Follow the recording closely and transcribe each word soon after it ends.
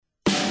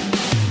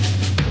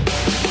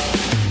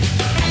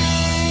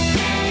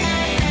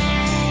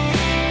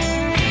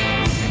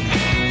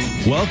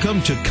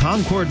Welcome to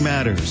Concord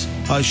Matters,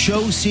 a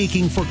show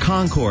seeking for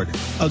concord,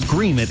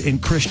 agreement in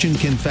Christian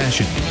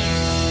confession.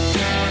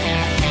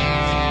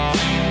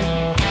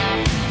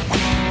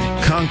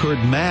 Concord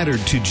mattered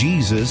to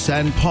Jesus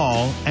and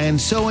Paul, and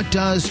so it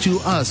does to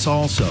us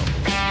also.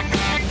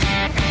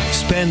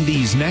 Spend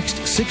these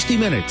next 60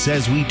 minutes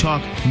as we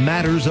talk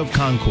matters of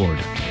Concord.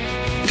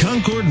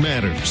 Concord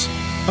Matters,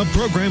 a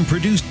program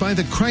produced by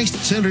the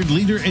Christ-centered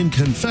leader in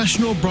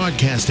confessional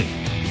broadcasting.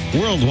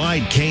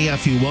 Worldwide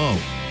KFUO.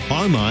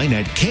 Online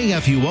at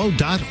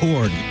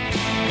kfuo.org.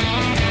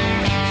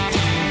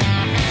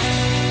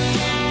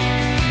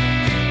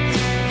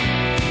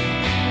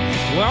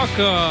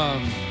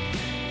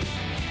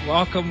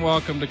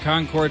 Welcome to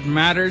Concord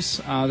Matters,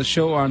 the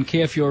show on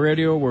KFUO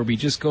Radio where we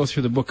just go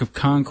through the book of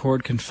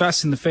Concord,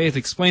 confessing the faith,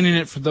 explaining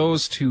it for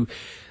those to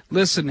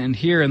listen and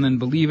hear and then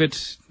believe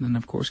it, and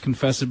of course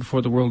confess it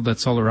before the world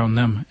that's all around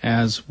them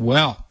as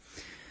well.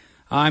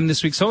 I'm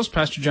this week's host,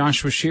 Pastor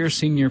Joshua Scheer,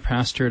 Senior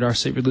Pastor at Our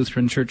Savior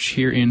Lutheran Church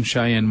here in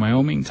Cheyenne,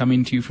 Wyoming,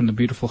 coming to you from the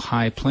beautiful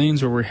High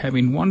Plains where we're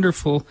having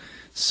wonderful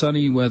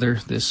sunny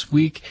weather this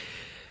week.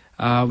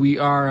 We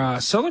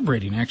are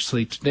celebrating,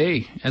 actually,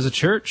 today as a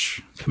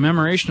church,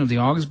 commemoration of the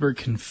Augsburg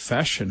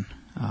Confession.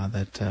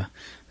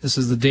 This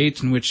is the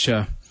date in which, in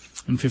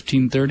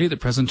 1530, the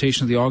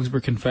presentation of the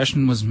Augsburg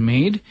Confession was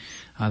made.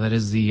 That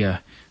is the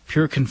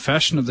pure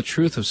confession of the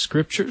truth of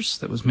Scriptures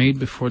that was made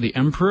before the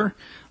Emperor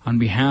on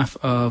behalf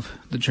of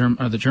the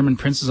German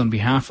princes, on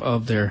behalf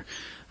of their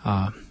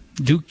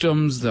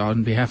dukedoms,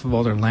 on behalf of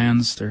all their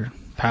lands, their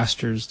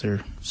pastors,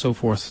 their so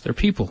forth, their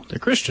people, their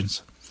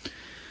Christians.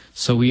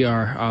 So we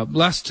are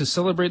blessed to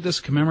celebrate this,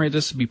 commemorate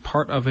this, be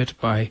part of it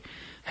by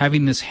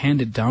having this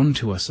handed down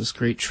to us, this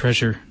great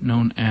treasure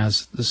known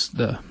as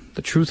the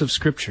truth of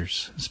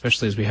Scriptures,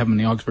 especially as we have them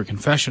in the Augsburg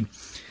Confession.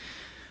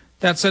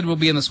 That said, we'll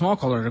be in the small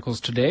call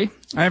articles today.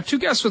 I have two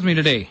guests with me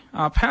today.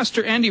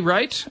 Pastor Andy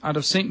Wright out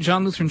of St.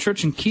 John Lutheran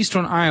Church in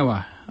Keystone,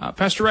 Iowa.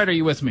 Pastor Wright, are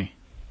you with me?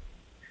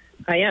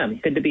 I am.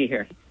 Good to be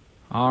here.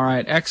 All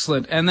right,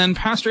 excellent. And then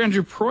Pastor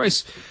Andrew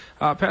Preuss,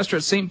 pastor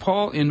at St.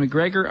 Paul in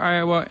McGregor,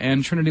 Iowa,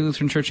 and Trinity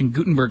Lutheran Church in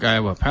Gutenberg,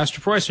 Iowa. Pastor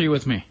Preuss, are you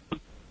with me?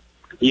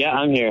 Yeah,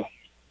 I'm here.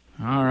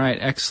 All right,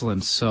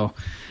 excellent. So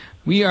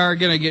we are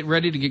going to get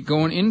ready to get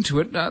going into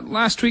it.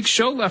 Last week's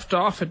show left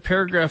off at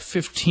paragraph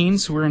 15,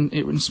 so we're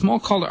in small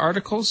call to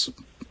articles,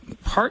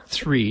 part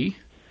 3,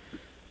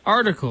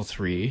 article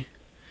 3,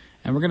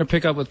 and we're going to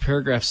pick up with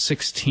paragraph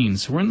 16.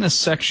 So we're in this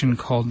section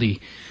called the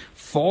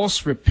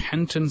false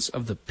repentance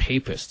of the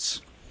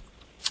papists,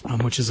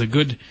 which is a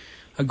good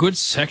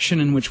section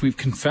in which we've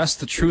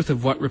confessed the truth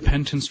of what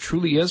repentance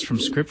truly is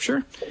from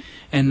Scripture,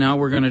 and now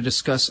we're going to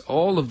discuss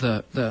all of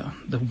the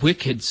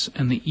wickeds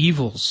and the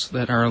evils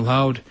that are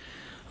allowed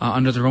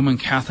under the Roman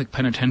Catholic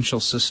penitential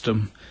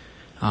system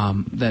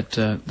that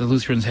the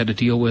Lutherans had to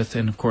deal with.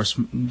 And of course,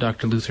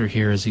 Dr. Luther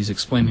here, as he's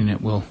explaining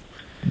it, will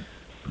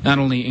not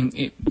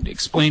only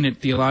explain it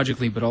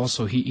theologically, but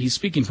also he's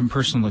speaking from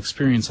personal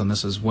experience on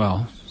this as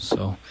well,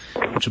 so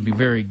which will be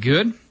very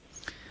good.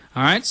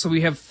 All right, so we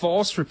have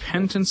false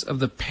repentance of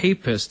the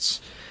papists.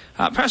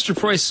 Pastor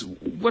Preuss,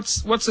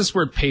 what's this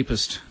word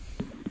papist?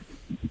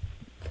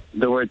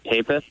 The word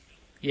papist?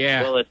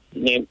 Yeah. Well, it's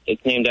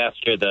named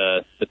after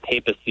the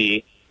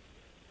papacy.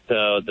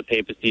 So the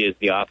papacy is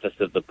the office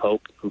of the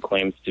Pope, who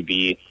claims to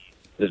be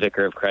the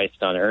vicar of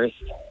Christ on earth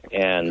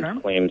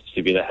and claims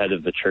to be the head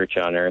of the church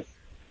on earth.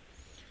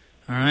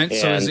 All right,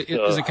 so is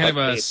it kind of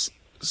a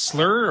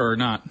slur or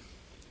not?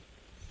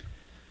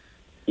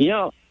 You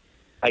know,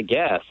 I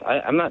guess.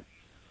 I'm not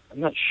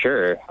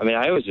sure. I mean,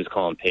 I always just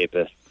call them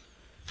papists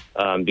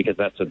because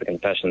that's what the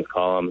confessions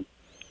call them.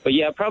 But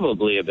yeah,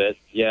 probably a bit.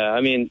 Yeah, I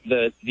mean,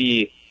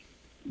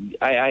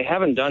 I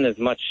haven't done as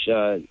much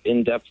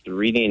in-depth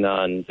reading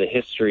on the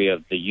history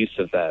of the use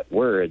of that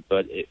word,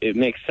 but it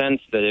makes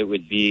sense that it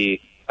would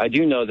be. I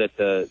do know that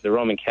the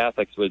Roman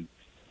Catholics would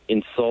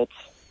insult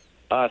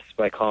us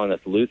by calling us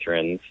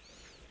Lutherans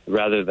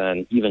rather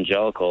than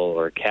evangelical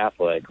or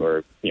Catholic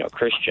or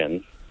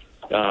Christian.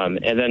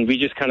 And then we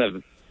just kind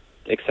of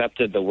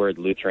accepted the word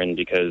Lutheran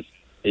because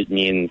it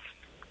means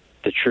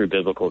the true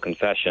biblical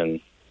confession,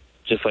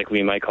 just like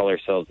we might call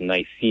ourselves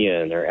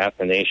Nicene or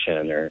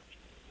Athanasian or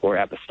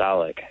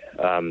Apostolic.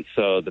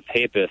 So the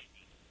papists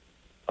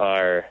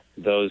are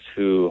those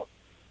who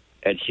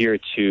adhere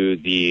to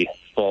the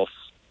false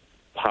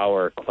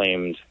power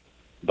claimed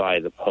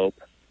by the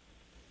Pope,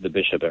 the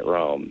Bishop at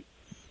Rome.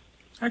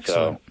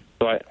 Excellent.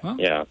 There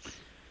you go.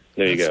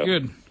 That's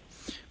good.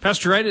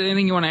 Pastor Wright,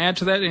 anything you want to add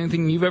to that?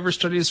 Anything you've ever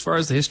studied as far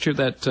as the history of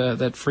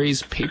that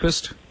phrase,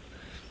 papist?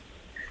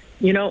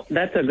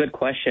 That's a good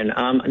question.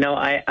 No,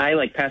 I,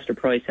 like Pastor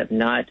Preuss, have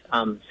not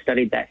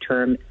studied that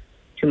term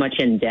too much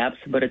in depth,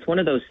 but it's one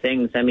of those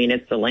things. I mean,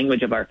 it's the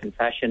language of our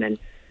confession, and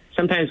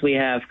sometimes we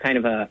have kind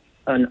of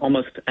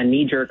almost a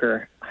knee-jerk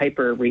or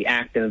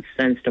hyper-reactive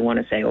sense to want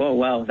to say, oh,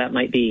 well, that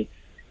might be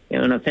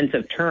an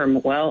offensive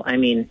term. Well, I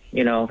mean,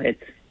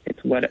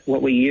 it's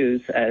what we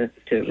use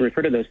to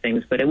refer to those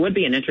things. But it would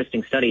be an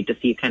interesting study to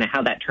see kind of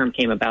how that term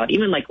came about.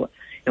 Even like what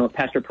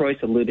Pastor Preuss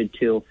alluded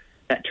to,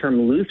 that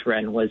term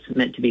Lutheran was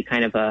meant to be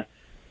kind of a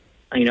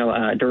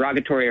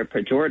derogatory or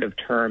pejorative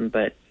term,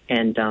 but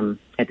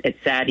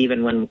it's sad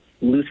even when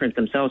Lutherans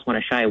themselves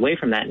want to shy away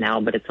from that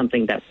now, but it's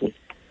something that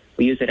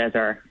we use it as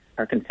our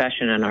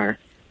confession and our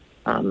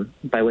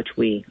by which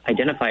we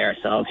identify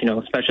ourselves,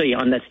 especially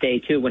on this day,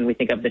 too, when we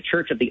think of the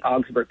Church of the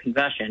Augsburg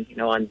Confession,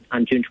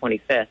 on June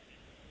 25th,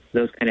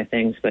 those kind of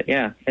things. But,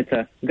 yeah, it's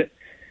a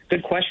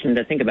good question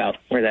to think about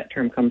where that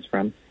term comes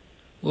from.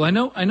 Well,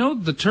 I know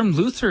the term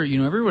Luther,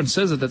 everyone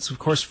says that that's, of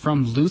course,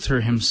 from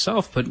Luther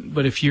himself.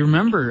 But if you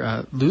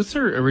remember,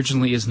 Luther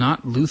originally is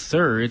not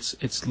Luther, it's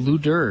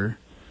Luder.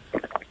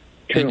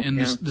 True, and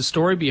yeah. the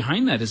story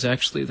behind that is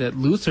actually that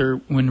Luther,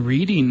 when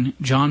reading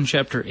John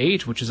chapter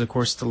 8, which is, of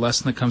course, the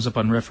lesson that comes up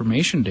on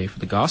Reformation Day for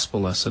the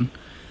gospel lesson,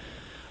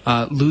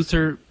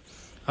 Luther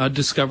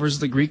discovers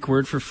the Greek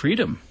word for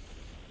freedom.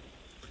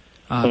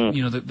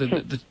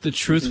 The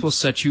truth will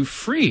set you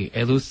free,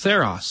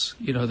 eleutheros.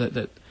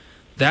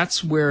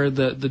 That's where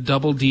the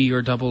double D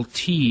or double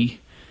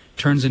T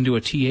turns into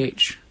a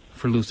TH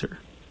for Luther.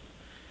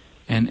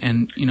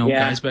 And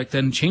guys back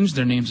then changed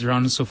their names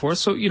around and so forth.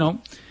 So,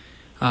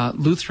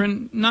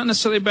 Lutheran, not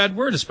necessarily a bad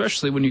word,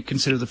 especially when you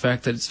consider the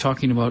fact that it's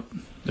talking about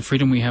the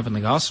freedom we have in the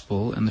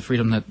gospel and the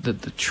freedom that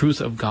the truth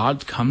of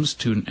God comes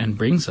to and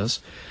brings us.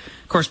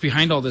 Of course,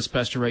 behind all this,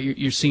 Pastor Wright,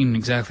 you're seeing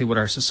exactly what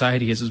our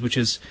society is, which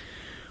is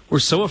we're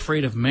so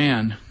afraid of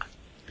man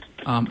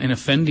and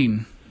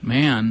offending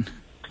man,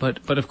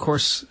 but of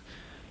course,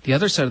 the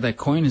other side of that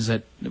coin is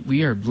that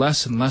we are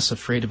less and less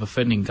afraid of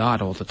offending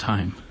God all the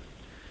time.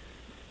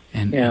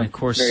 And of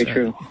course, very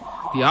true.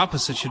 The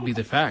opposite should be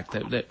the fact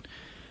that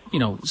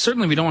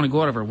certainly we don't want to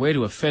go out of our way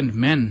to offend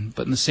men,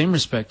 but in the same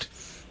respect,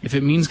 if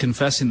it means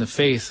confessing the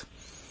faith,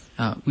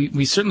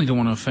 we certainly don't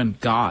want to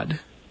offend God.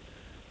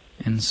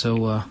 And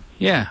so,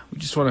 we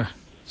just want to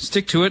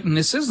stick to it, and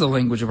this is the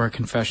language of our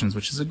confessions,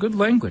 which is a good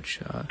language.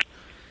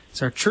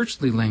 It's our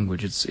churchly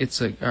language.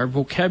 It's our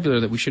vocabulary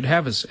that we should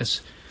have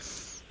as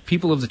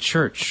people of the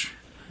church,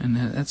 and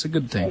that's a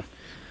good thing.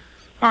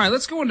 All right,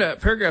 let's go into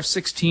paragraph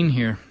 16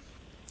 here.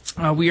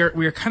 We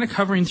are kind of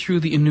covering through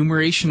the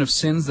enumeration of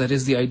sins. That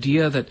is the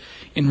idea that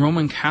in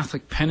Roman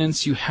Catholic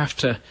penance you have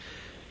to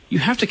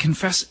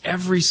confess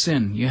every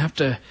sin. You have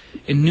to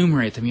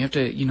enumerate them. You have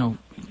to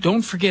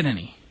don't forget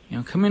any.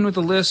 Come in with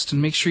a list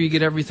and make sure you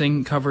get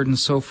everything covered and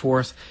so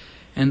forth.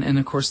 And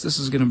of course this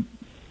is going to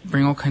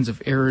bring all kinds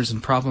of errors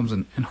and problems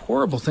and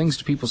horrible things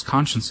to people's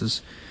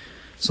consciences.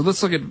 So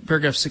let's look at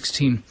paragraph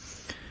 16.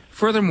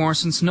 Furthermore,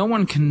 since no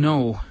one can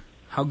know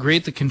how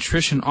great the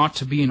contrition ought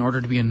to be in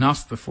order to be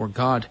enough before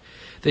God,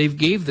 they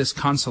gave this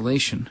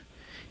consolation.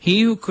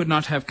 He who could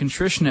not have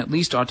contrition at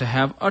least ought to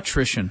have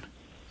attrition.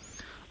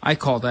 I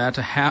call that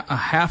a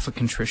half a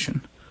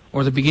contrition,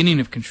 or the beginning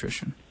of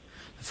contrition.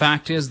 The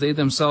fact is, they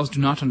themselves do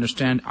not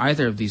understand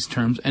either of these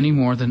terms any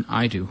more than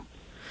I do.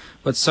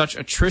 But such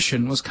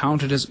attrition was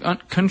counted as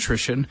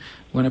contrition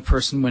when a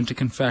person went to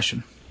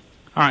confession.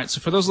 All right,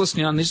 so for those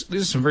listening on, these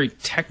are some very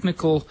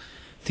technical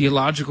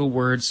theological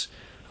words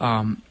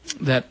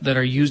that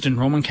are used in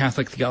Roman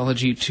Catholic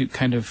theology to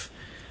kind of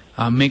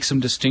make some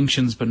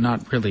distinctions, but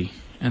not really.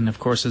 And of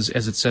course, as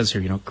it says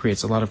here,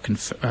 creates a lot of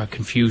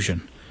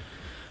confusion.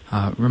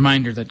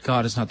 Reminder that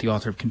God is not the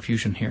author of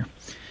confusion here.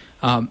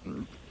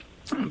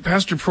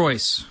 Pastor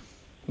Preuss,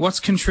 what's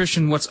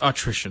contrition? What's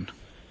attrition?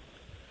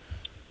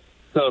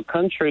 So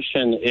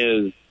contrition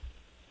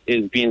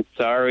is being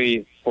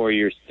sorry for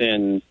your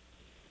sins,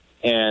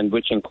 and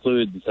which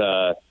includes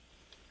a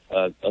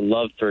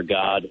love for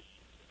God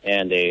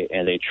and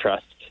a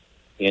trust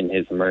in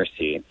His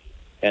mercy.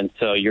 And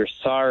so you're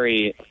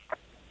sorry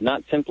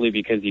not simply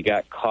because you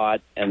got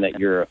caught and that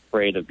you're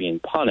afraid of being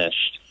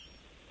punished,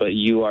 but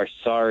you are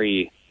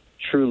sorry,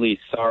 truly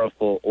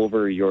sorrowful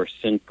over your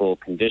sinful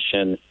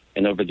condition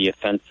and over the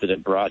offense that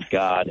it brought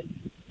God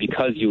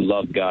because you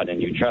love God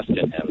and you trust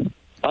in Him.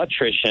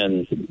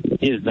 Attrition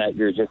is that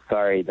you're just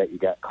sorry that you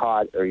got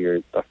caught or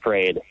you're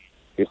afraid.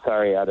 You're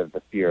sorry out of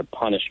the fear of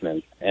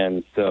punishment.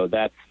 And so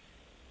that's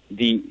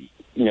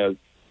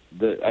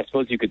I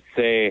suppose you could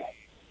say,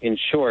 in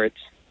short,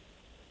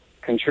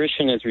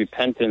 contrition is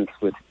repentance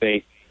with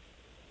faith,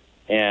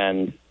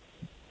 and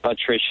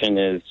attrition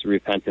is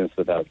repentance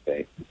without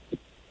faith.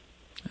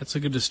 That's a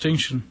good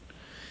distinction.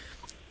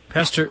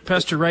 Pastor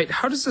Wright,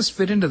 how does this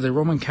fit into the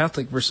Roman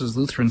Catholic versus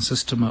Lutheran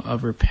system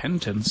of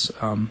repentance?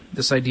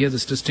 This idea,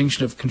 this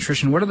distinction of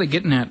contrition, what are they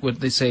getting at? What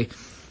they say,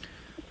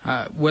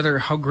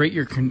 how great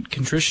your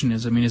contrition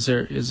is? I mean, is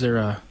there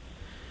a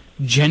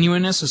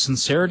genuineness, a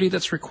sincerity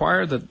that's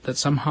required that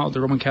somehow the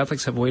Roman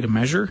Catholics have a way to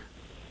measure?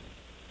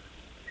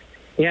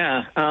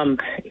 Yeah,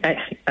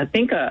 I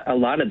think a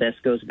lot of this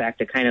goes back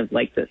to kind of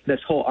like this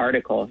whole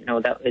article,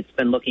 that it's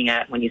been looking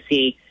at when you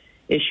see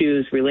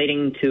issues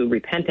relating to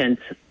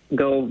repentance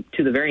go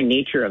to the very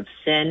nature of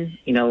sin,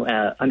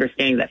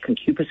 understanding that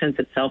concupiscence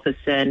itself is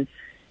sin,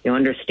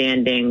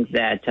 understanding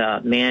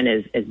that man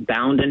is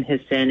bound in his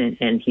sin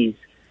and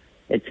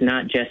it's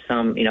not just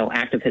some,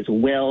 act of his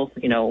will,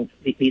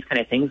 these kind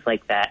of things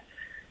like that.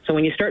 So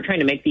when you start trying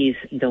to make these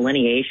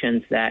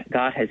delineations that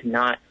God has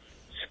not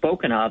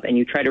spoken of, and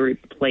you try to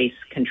replace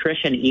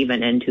contrition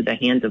even into the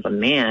hands of a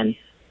man,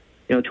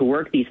 to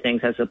work these things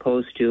as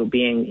opposed to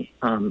being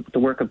the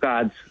work of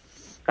God's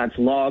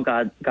law,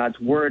 God's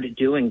word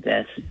doing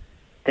this,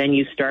 then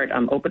you start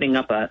opening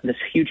up this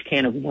huge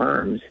can of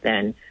worms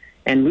then.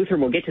 And Luther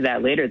will get to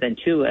that later then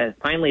too.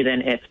 Finally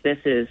then, if this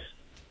is,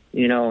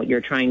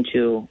 you're trying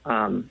to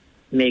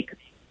make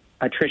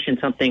attrition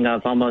something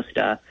of almost,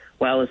 as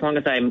long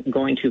as I'm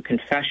going to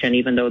confession,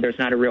 even though there's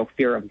not a real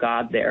fear of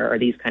God there or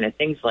these kind of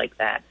things like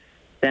that,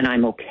 then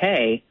I'm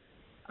okay.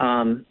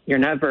 You're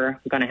never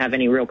going to have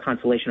any real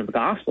consolation of the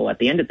gospel at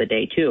the end of the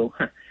day too,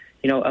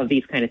 of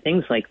these kind of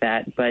things like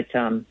that. But,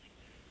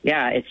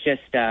 it's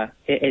just,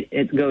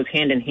 it goes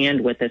hand in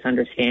hand with this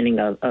understanding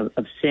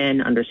of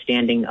sin,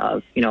 understanding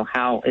of,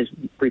 how is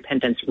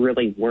repentance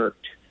really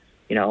worked?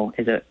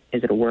 Is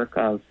it a work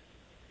of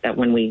that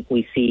when we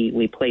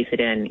place it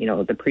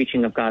in, the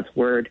preaching of God's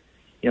word,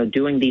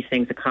 doing these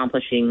things,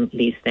 accomplishing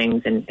these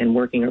things and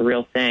working a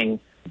real thing?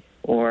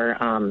 Or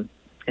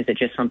is it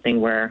just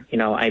something where,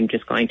 I'm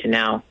just going to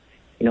now,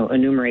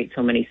 enumerate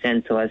so many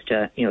sins so as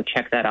to,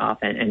 check that off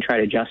and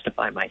try to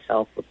justify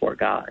myself before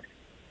God?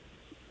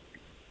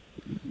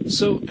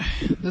 So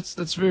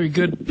that's very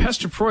good.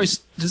 Pastor Preuss,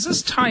 does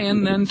this tie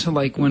in then to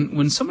like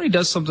when somebody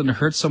does something to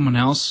hurt someone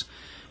else,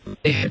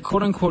 they had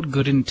quote unquote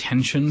good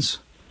intentions?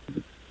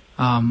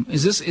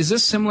 Is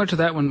this similar to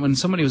that when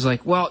somebody was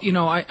like, well,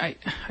 I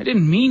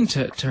didn't mean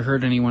to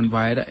hurt anyone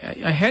by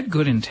it. I had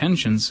good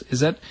intentions. Is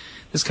that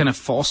this kind of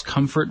false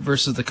comfort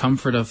versus the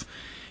comfort of,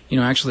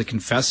 actually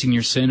confessing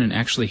your sin and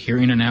actually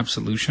hearing an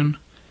absolution?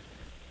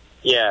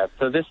 Yeah,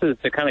 so this is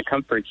the kind of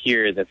comfort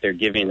here that they're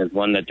giving is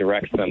one that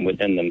directs them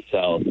within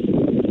themselves.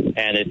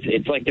 And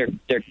it's like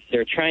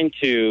they're trying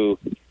to,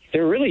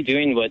 they're really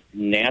doing what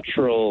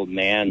natural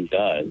man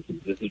does.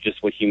 This is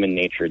just what human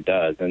nature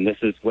does. And this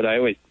is what I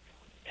always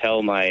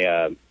tell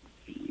my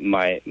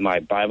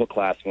Bible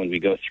class when we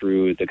go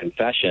through the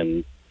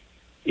confession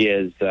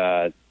is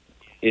that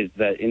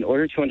in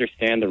order to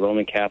understand the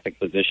Roman Catholic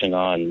position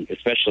on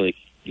especially,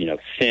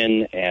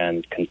 sin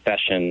and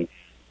confession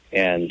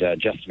and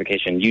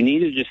justification, you need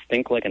to just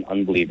think like an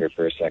unbeliever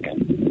for a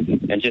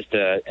second, and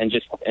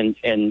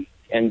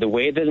the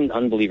way that an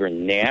unbeliever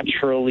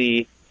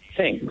naturally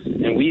thinks,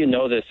 and we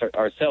know this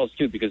ourselves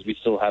too because we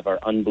still have our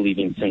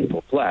unbelieving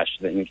sinful flesh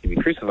that needs to be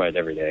crucified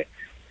every day.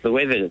 The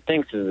way that it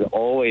thinks is it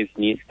always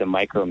needs to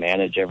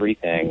micromanage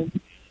everything,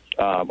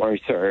 or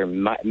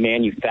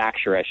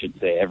manufacture, I should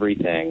say,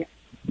 everything,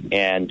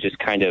 and just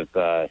kind of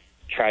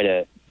try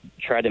to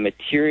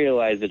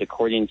materialize it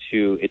according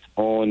to its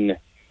own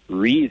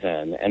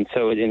reason, and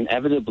so it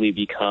inevitably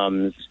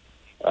becomes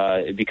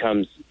a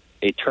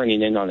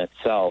turning in on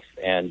itself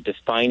and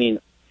defining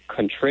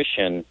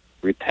contrition,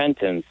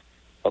 repentance,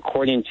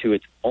 according to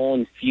its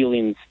own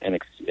feelings and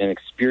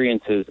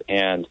experiences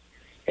and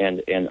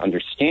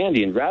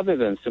understanding, rather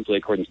than simply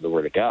according to the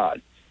Word of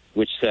God,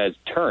 which says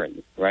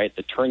turn, right?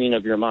 The turning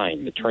of your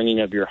mind, the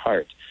turning of your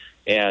heart,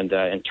 and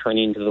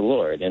turning to the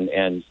Lord, and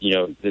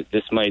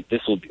this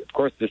will be, of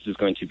course, this is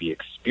going to be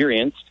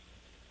experienced.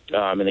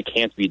 And it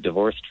can't be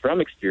divorced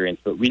from experience,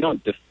 but we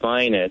don't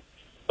define it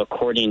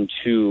according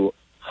to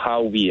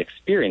how we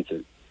experience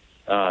it.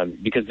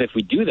 Because if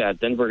we do that,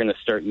 then we're going to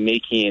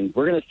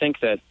think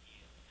that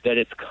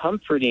it's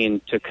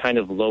comforting to kind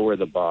of lower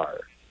the bar.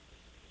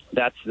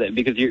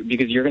 Because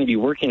you're going to be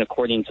working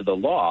according to the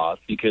law,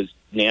 because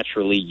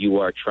naturally you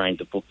are trying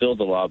to fulfill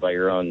the law by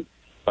your own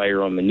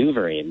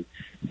maneuvering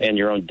and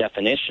your own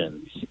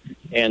definitions.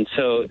 And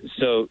so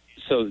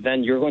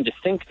then you're going to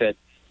think that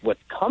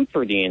what's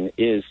comforting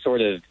is sort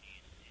of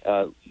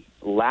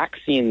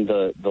laxing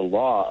the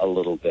law a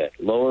little bit,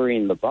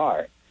 lowering the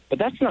bar. But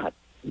that's not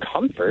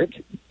comfort.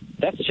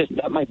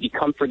 That might be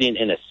comforting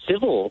in a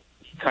civil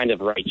kind of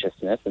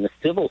righteousness, in a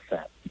civil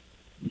sense.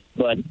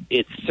 But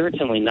it's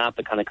certainly not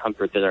the kind of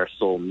comfort that our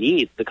soul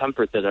needs. The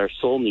comfort that our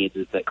soul needs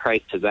is that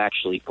Christ has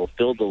actually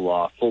fulfilled the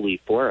law fully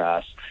for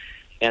us,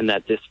 and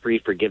that this free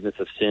forgiveness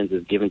of sins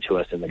is given to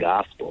us in the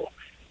gospel.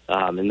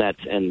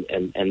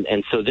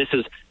 And so this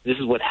is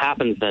what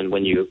happens then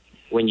when you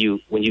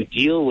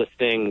deal with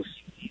things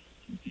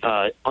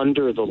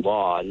under the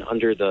law and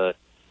under the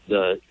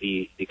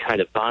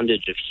kind of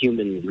bondage of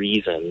human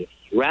reason,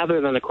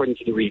 rather than according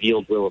to the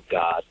revealed will of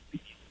God.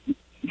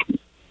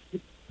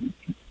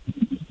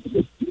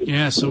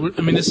 Yeah, so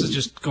this is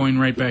just going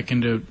right back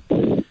into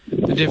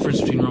the difference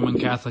between Roman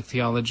Catholic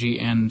theology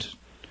and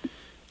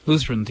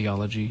Lutheran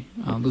theology.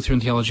 Lutheran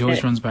theology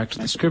always runs back to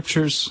the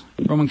Scriptures.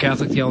 Roman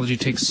Catholic theology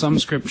takes some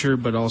Scripture,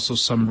 but also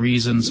some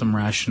reason, some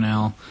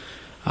rationale,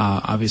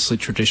 obviously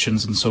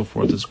traditions and so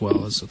forth as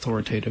well as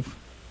authoritative.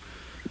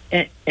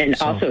 And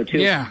so, also, too,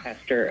 yeah.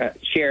 Pastor,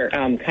 share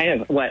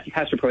kind of what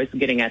Pastor Preuss is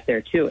getting at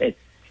there, too. It's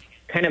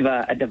kind of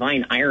a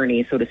divine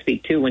irony, so to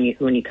speak, too, when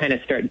you kind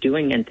of start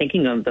doing and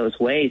thinking of those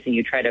ways and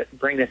you try to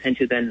bring this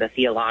into then the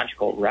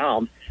theological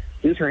realm.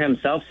 Luther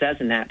himself says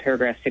in that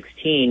paragraph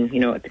 16,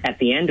 at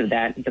the end of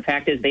that, the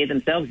fact is they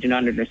themselves do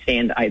not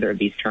understand either of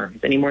these terms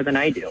any more than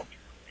I do.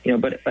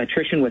 But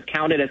attrition was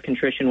counted as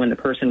contrition when the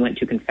person went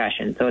to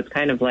confession. So it's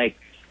kind of like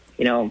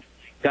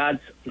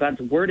God's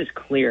word is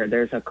clear.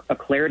 There's a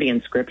clarity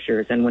in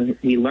scriptures, and when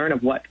we learn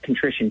of what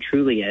contrition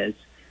truly is,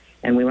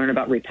 and we learn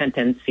about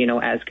repentance,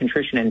 as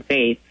contrition and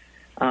faith,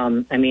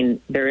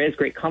 there is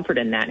great comfort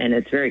in that, and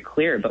it's very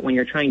clear. But when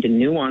you're trying to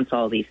nuance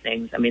all these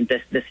things,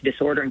 this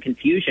disorder and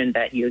confusion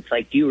at the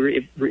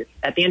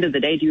end of the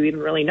day, do you even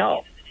really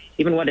know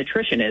even what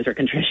attrition is or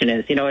contrition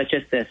is? It's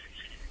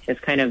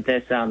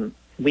just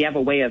we have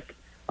a way of,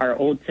 our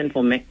old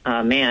sinful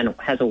man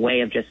has a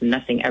way of just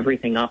messing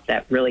everything up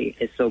that really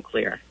is so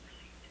clear.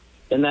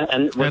 And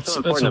that's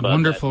a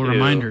wonderful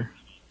reminder.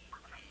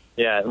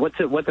 Yeah, what's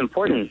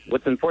important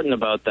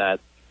about that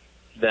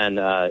then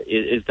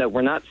is that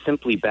we're not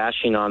simply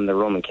bashing on the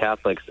Roman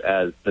Catholics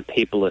as the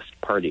papalist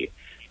party,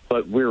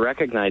 but we're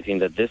recognizing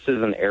that this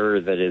is an error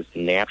that is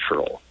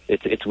natural.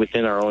 It's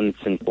within our own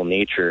sinful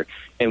nature,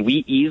 and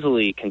we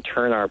easily can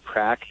turn our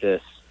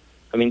practice.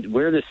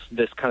 Where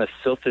this kind of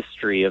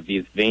sophistry of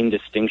these vain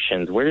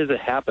distinctions, where does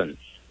it happen?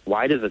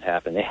 Why does it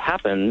happen? It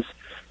happens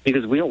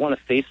because we don't want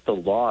to face the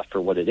law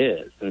for what it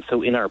is. And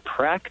so in our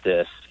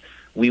practice,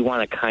 we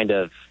want to kind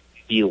of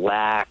be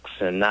lax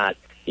and not,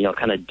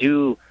 kind of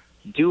do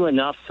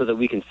enough so that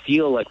we can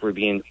feel like we're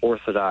being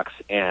orthodox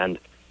and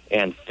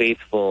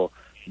faithful,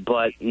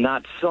 but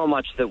not so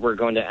much that we're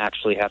going to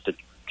actually have to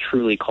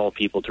truly call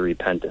people to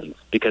repentance,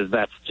 because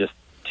that's just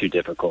too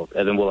difficult,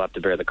 and then we'll have to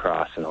bear the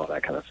cross and all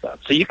that kind of stuff.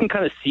 So you can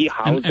kind of see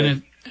how.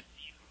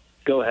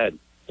 Go ahead.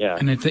 Yeah.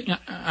 And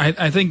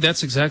I think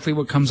that's exactly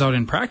what comes out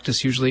in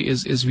practice. Usually,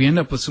 is we end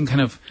up with some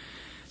kind of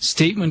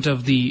statement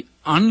of the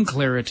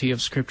unclarity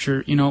of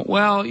Scripture.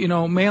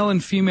 Male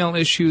and female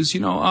issues.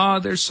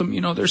 There's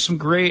some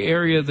gray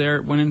area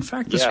there. When in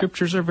fact the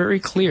Scriptures are very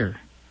clear.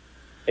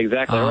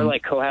 Exactly. Or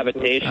like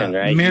cohabitation,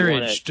 right?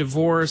 Marriage,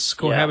 divorce,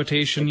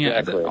 cohabitation. Yeah,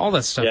 exactly. All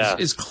that stuff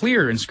is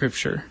clear in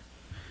Scripture.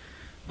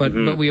 But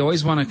we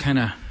always want to kind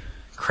of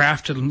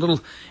craft it a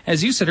little,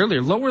 as you said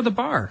earlier, lower the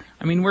bar.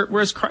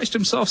 Whereas Christ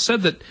himself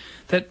said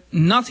that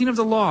nothing of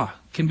the law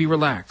can be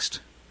relaxed.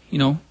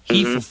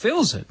 He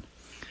fulfills it,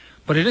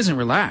 but it isn't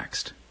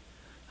relaxed.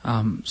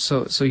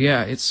 So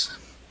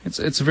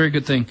it's a very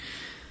good thing.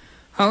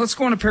 Let's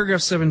go on to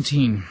paragraph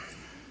 17.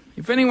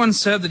 If anyone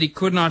said that he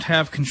could not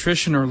have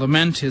contrition or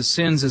lament his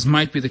sins, as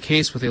might be the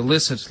case with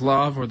illicit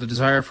love or the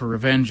desire for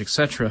revenge,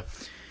 etc.,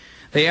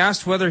 they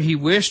asked whether he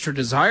wished or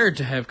desired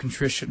to have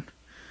contrition.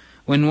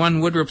 When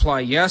one would reply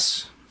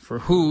yes, for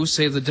who,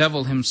 save the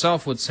devil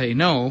himself, would say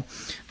no,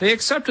 they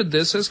accepted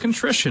this as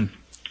contrition.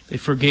 They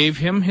forgave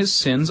him his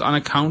sins on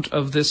account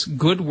of this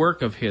good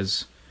work of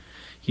his.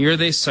 Here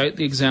they cite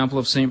the example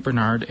of St.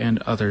 Bernard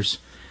and others.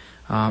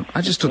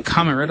 I just will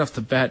comment right off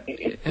the bat.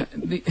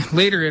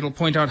 Later it'll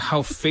point out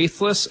how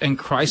faithless and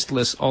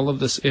Christless all of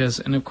this is.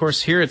 And of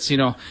course here it's, you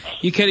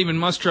can't even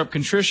muster up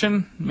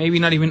contrition, maybe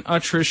not even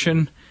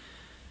attrition.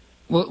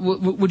 Well,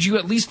 would you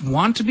at least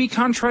want to be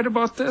contrite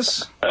about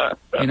this?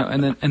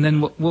 And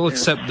then we'll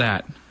accept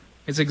that.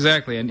 It's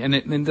exactly,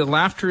 and the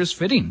laughter is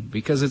fitting,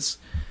 because this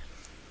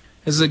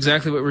is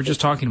exactly what we were just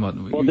talking about.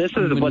 Well, this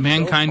is when what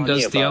mankind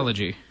does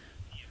theology.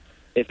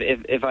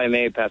 If I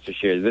may, Pastor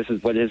Shears, this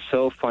is what is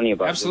so funny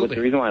about Absolutely. it.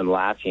 The reason why I'm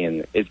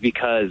laughing is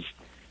because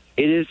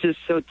it is just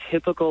so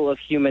typical of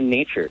human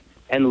nature.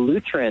 And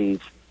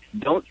Lutherans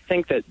don't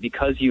think that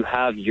because you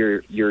have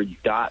your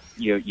dot,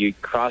 you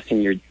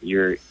crossing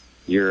your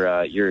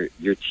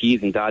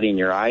T's and dotting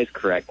your I's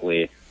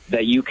correctly,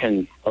 that you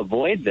can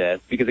avoid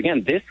this, because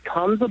again, this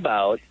comes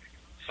about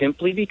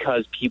simply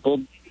because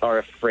people are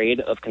afraid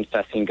of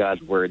confessing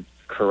God's word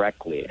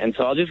correctly. And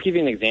so I'll just give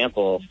you an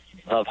example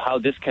of how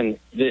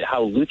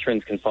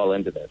Lutherans can fall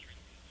into this.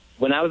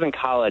 When I was in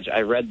college,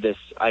 I read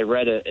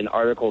an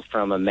article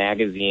from a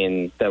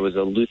magazine that was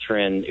a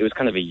Lutheran. It was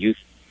kind of a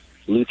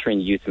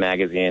Lutheran youth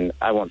magazine.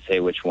 I won't say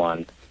which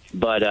one,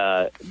 but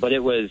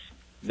it was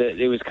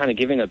kind of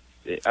giving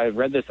I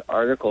read this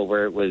article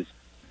where it was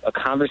a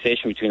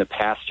conversation between a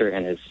pastor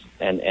and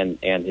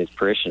his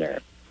parishioner,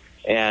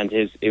 and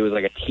it was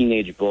like a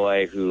teenage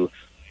boy who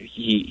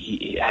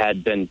he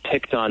had been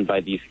picked on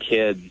by these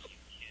kids,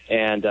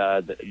 and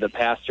the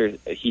pastor,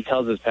 he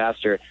tells his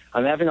pastor,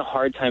 "I'm having a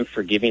hard time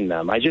forgiving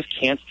them. I just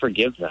can't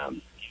forgive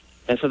them."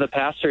 And so the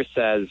pastor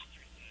says,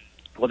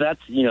 "Well,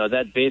 that's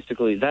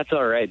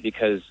all right,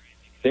 because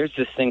there's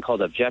this thing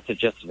called objective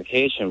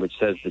justification, which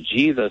says that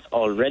Jesus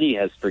already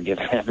has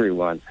forgiven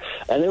everyone."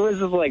 And it was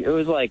like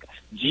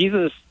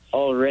Jesus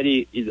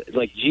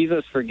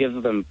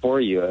forgives them for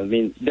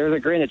you. There's a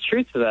grain of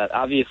truth to that,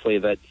 obviously,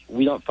 that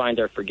we don't find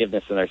our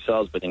forgiveness in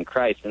ourselves, but in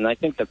Christ. And I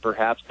think that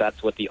perhaps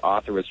that's what the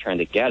author was trying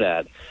to get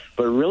at.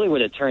 But really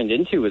what it turned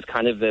into was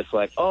kind of this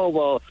like, oh,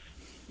 well,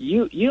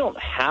 you don't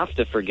have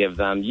to forgive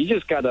them. You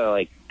just got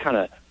to kind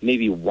of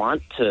maybe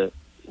want to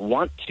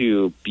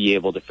be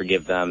able to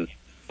forgive them.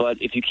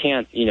 But if you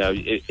can't,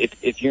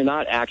 if you're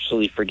not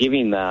actually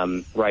forgiving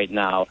them right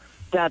now,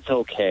 that's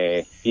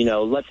okay.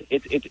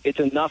 It's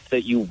enough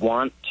that you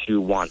want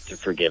to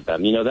forgive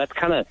them. That's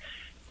kind of.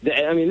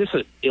 This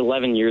was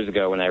 11 years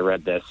ago when I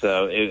read this.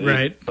 So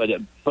right. But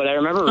I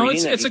remember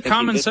reading it. It's a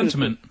common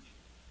sentiment.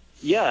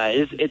 Yeah,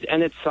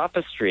 it's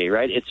sophistry,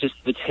 right? It's just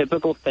the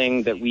typical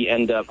thing that we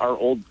end up, our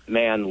old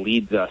man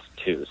leads us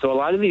to. So a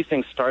lot of these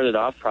things started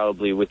off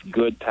probably with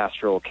good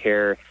pastoral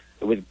care,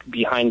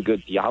 behind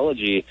good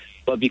theology,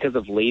 but because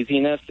of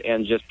laziness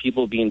and just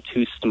people being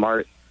too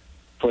smart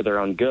for their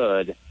own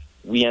good,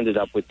 we ended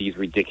up with these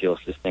ridiculous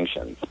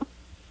distinctions.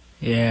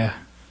 Yeah,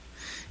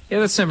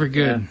 that's never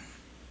good.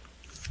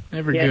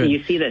 Never good. Good.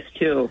 You see this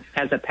too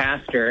as a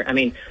pastor. I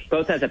mean,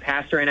 both as a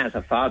pastor and as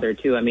a father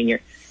too. I mean,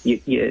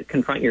 you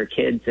confront your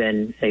kids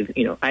and say,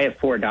 I have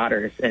 4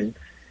 daughters, and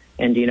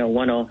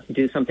one will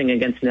do something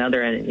against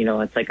another, and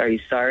it's like, are you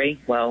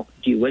sorry? Well,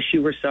 do you wish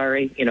you were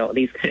sorry?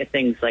 These kind of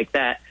things like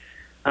that.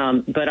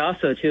 But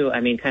also too, I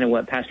mean, kind of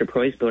what Pastor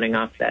Proy's building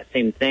off that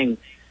same thing.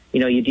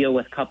 You deal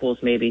with couples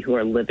maybe who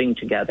are living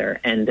together,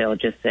 and they'll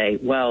just say,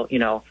 well,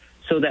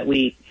 so that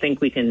we think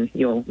we can,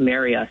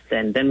 marry us,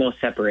 and then we'll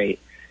separate.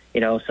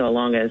 So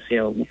long as,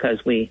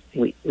 because we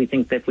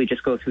think that if we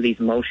just go through these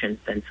motions,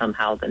 then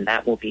somehow then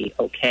that will be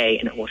okay,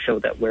 and it will show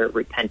that we're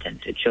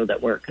repentant. It show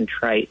that we're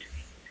contrite,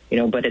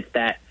 but it's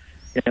that,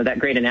 that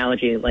great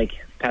analogy, like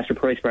Pastor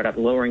Proyce brought up,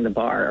 lowering the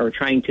bar, or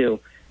trying to,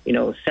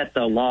 set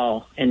the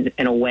law in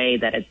a way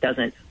that it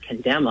doesn't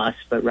condemn us,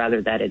 but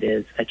rather that it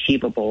is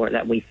achievable, or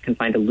that we can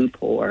find a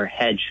loophole or a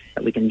hedge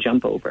that we can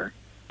jump over.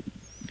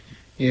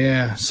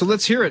 Yeah, so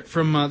let's hear it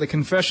from the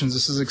Confessions.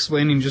 This is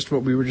explaining just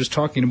what we were just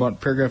talking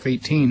about, paragraph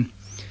 18.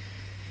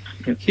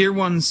 Here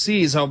one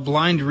sees how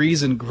blind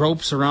reason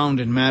gropes around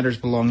in matters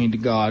belonging to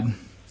God.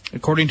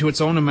 According to its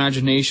own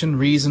imagination,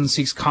 reason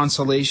seeks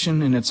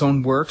consolation in its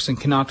own works and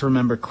cannot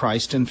remember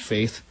Christ and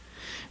faith.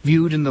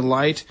 Viewed in the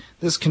light,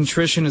 this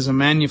contrition is a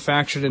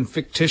manufactured and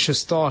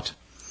fictitious thought.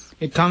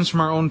 It comes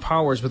from our own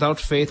powers, without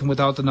faith and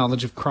without the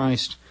knowledge of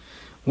Christ.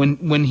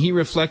 When he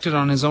reflected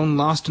on his own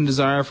lust and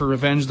desire for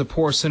revenge, the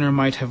poor sinner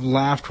might have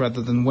laughed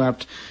rather than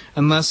wept,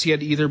 unless he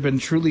had either been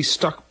truly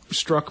struck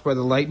by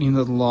the lightning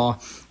of the law,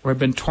 or had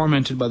been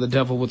tormented by the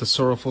devil with a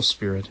sorrowful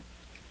spirit.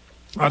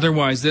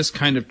 Otherwise, this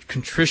kind of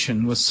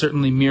contrition was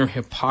certainly mere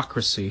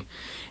hypocrisy,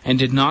 and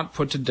did not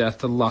put to death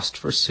the lust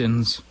for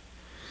sins.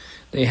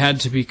 They had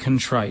to be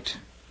contrite,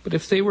 but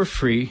if they were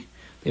free,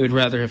 they would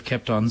rather have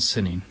kept on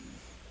sinning.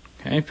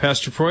 Okay,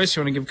 Pastor Proyce,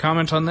 you want to give a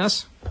comment on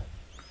this?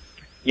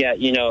 Yeah,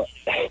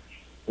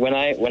 when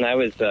I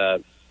was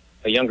a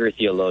younger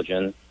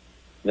theologian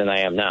than I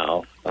am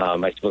now,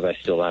 I suppose I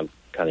still am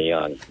kind of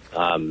young.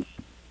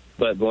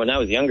 But when I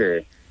was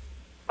younger,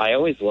 I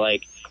always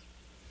liked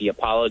the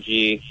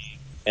Apology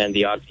and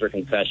the Augsburg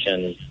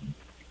Confession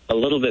a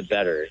little bit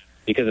better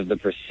because of the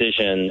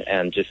precision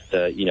and just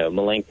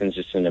Melanchthon's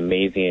just an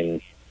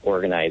amazing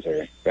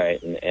organizer,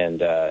 right?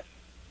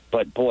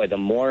 But boy, the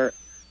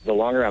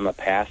longer I'm a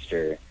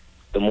pastor,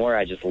 the more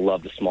I just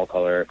love the small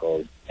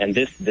clericals. And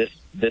this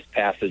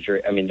passage,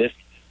 this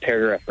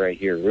paragraph right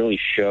here really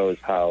shows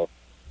how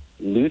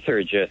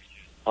Luther just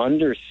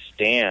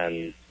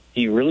understands.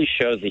 He really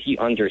shows that he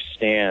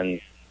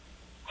understands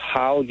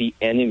how the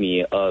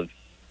enemy of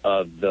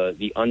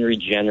the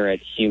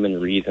unregenerate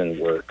human reason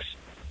works.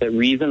 That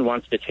reason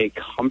wants to take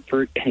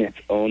comfort in its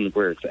own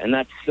works, and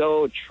that's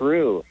so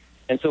true.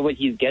 And so what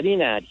he's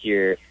getting at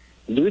here,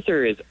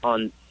 Luther is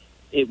on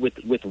it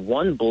with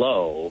one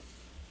blow.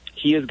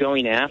 He is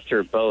going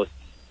after both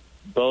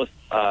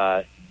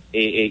a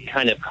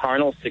kind of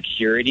carnal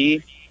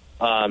security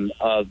of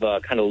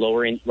kind of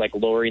lowering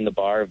the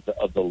bar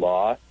of the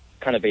law,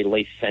 kind of a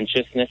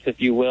licentiousness, if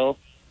you will,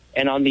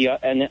 and on the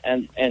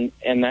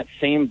and that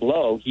same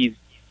blow,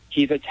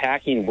 he's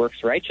attacking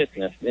works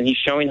righteousness, and he's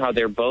showing how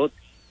they're both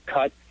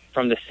cut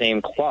from the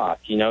same cloth.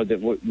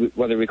 That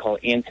whether we call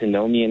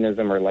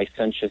antinomianism or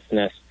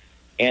licentiousness,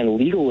 and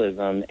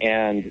legalism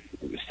and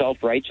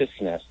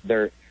self-righteousness,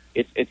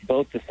 it's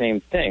both the same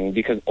thing,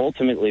 because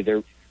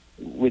ultimately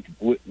with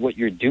what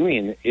you're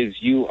doing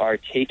is you are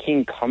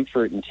taking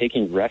comfort and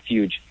taking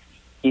refuge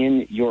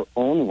in your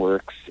own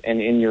works and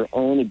in your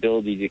own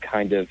ability to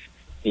kind of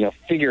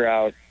figure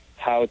out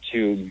how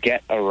to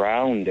get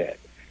around it.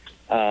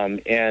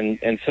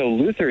 And so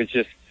Luther is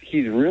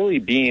he's really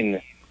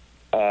being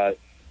a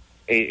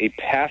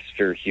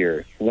pastor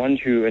here, one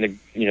who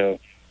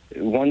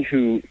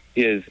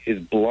is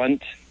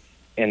blunt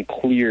and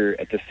clear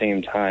at the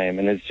same time,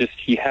 and it's just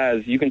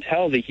you can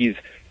tell that he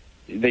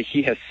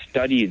has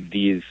studied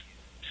these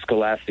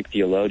scholastic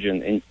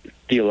theologians,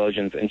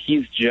 and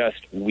he's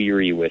just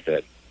weary with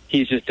it.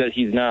 He's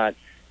done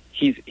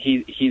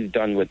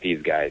with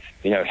these guys.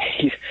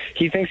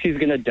 He thinks he's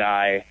going to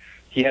die.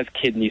 He has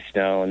kidney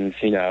stones,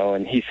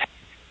 and he's.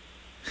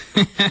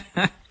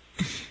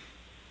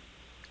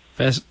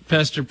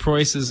 Pastor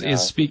Proyce is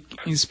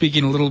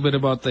speaking a little bit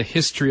about the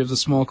history of the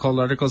small called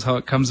articles, how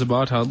it comes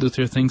about, how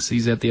Luther thinks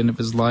he's at the end of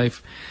his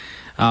life.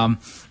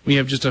 We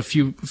have just a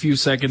few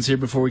seconds here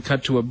before we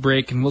cut to a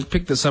break, and we'll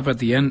pick this up at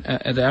the end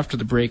after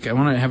the break. I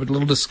want to have a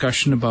little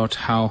discussion about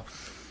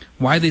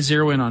why they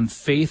zero in on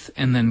faith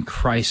and then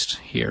Christ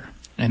here,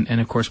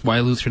 and of course why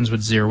Lutherans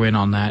would zero in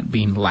on that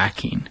being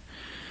lacking.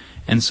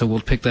 And so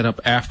we'll pick that up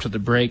after the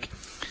break.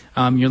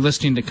 You're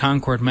listening to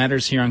Concord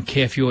Matters here on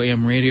KFUO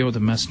AM Radio, the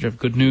messenger of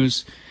good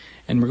news.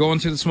 And we're going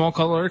through the small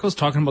color articles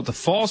talking about the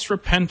false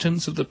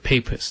repentance of the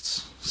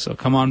papists. So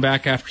come on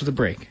back after the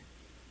break.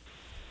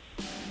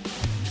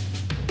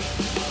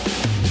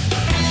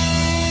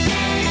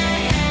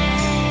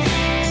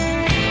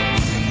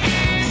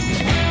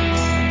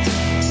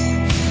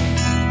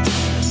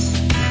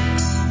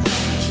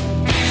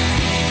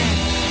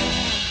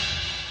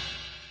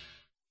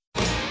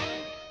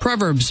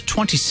 Proverbs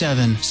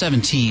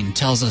 27:17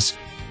 tells us,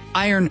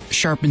 "Iron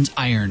sharpens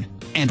iron,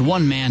 and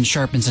one man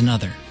sharpens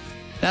another."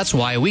 That's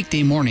why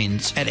weekday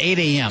mornings at 8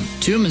 a.m.,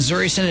 two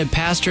Missouri Synod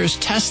pastors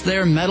test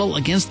their mettle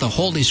against the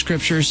Holy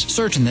Scriptures,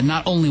 certain that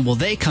not only will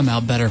they come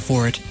out better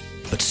for it,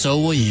 but so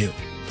will you.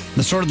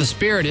 The sword of the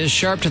Spirit is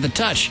sharp to the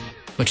touch,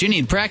 but you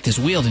need practice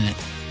wielding it.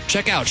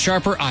 Check out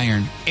Sharper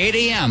Iron, 8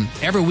 a.m.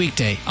 every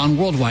weekday on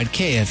Worldwide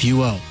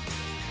KFUO.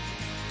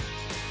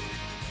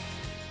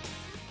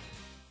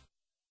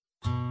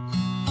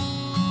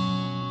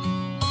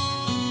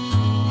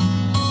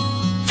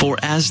 For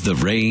as the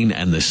rain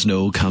and the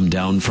snow come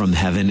down from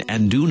heaven,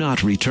 and do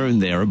not return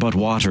there, but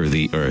water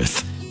the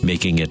earth,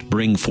 making it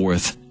bring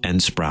forth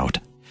and sprout,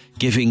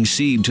 giving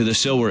seed to the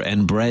sower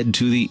and bread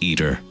to the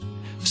eater,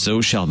 so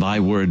shall my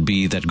word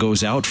be that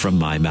goes out from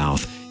my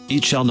mouth.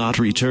 It shall not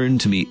return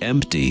to me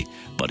empty,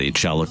 but it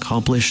shall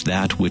accomplish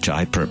that which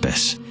I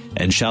purpose,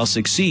 and shall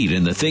succeed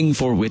in the thing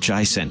for which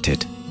I sent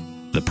it.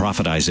 The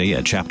prophet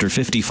Isaiah chapter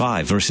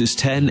 55, verses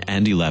 10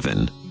 and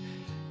 11.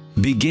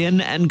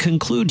 Begin and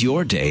conclude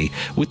your day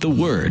with the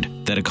word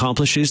that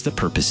accomplishes the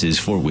purposes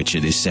for which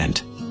it is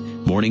sent.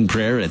 Morning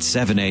prayer at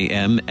 7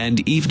 a.m.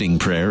 and evening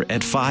prayer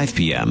at 5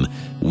 p.m.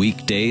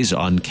 Weekdays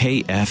on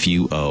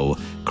KFUO.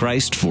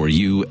 Christ for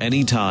you,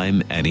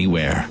 anytime,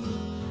 anywhere.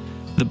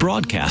 The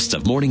broadcasts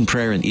of morning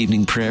prayer and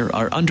evening prayer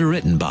are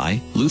underwritten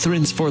by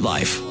Lutherans for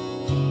Life.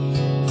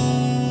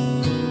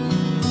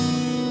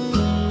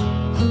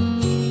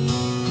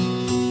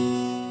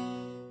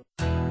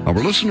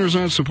 Our listeners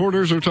and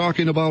supporters are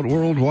talking about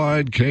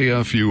Worldwide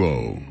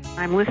KFUO.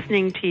 I'm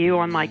listening to you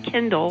on my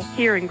Kindle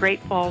here in Great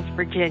Falls,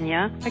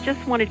 Virginia. I just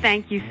want to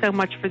thank you so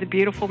much for the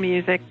beautiful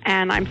music,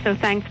 and I'm so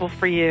thankful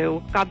for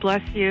you. God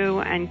bless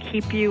you and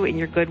keep you in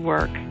your good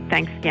work.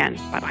 Thanks again.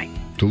 Bye-bye.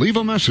 To leave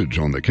a message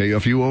on the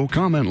KFUO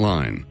comment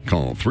line,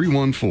 call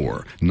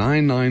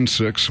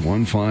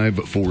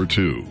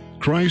 314-996-1542.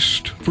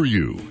 Christ for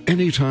you,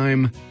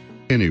 anytime,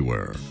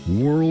 anywhere.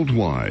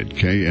 Worldwide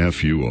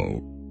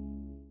KFUO.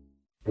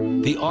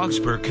 The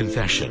Augsburg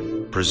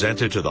Confession,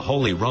 presented to the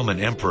Holy Roman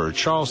Emperor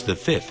Charles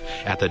V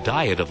at the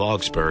Diet of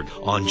Augsburg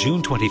on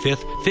June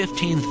 25,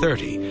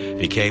 1530,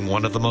 became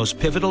one of the most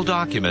pivotal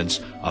documents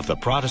of the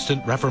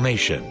Protestant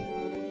Reformation.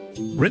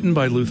 Written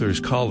by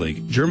Luther's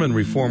colleague, German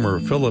reformer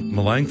Philip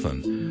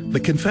Melanchthon, the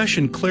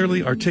Confession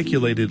clearly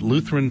articulated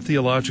Lutheran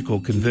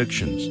theological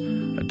convictions,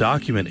 a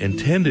document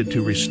intended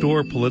to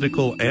restore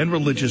political and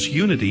religious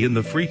unity in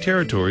the Free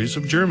Territories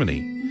of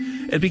Germany.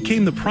 It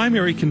became the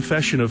primary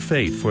confession of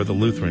faith for the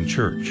Lutheran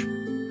Church.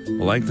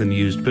 Melanchthon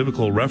used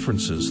biblical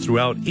references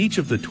throughout each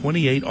of the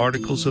 28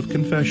 articles of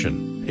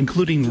confession,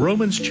 including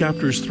Romans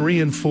chapters 3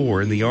 and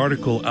 4 in the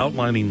article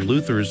outlining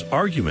Luther's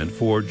argument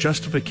for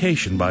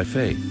justification by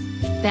faith.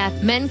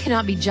 That men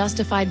cannot be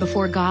justified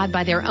before God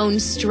by their own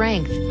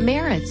strength,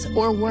 merits,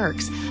 or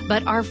works,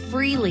 but are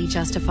freely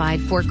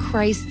justified for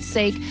Christ's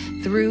sake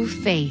through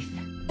faith.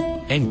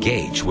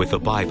 Engage with the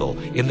Bible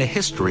in the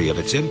history of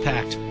its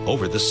impact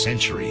over the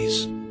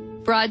centuries.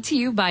 Brought to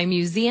you by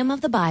Museum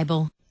of the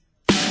Bible.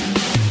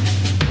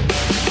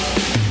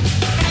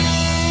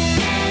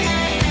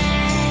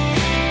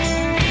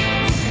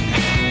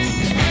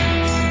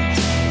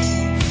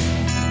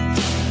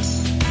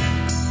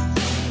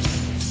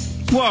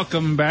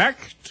 Welcome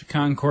back to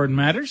Concord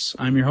Matters.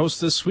 I'm your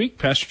host this week,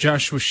 Pastor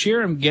Joshua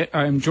Scheer.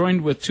 I'm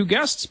joined with two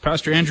guests,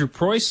 Pastor Andrew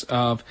Preuss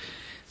of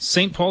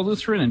St. Paul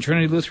Lutheran and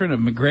Trinity Lutheran of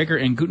McGregor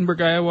and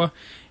Gutenberg, Iowa,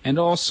 and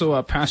also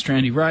Pastor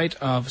Andy Wright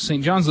of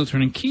St. John's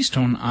Lutheran in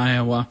Keystone,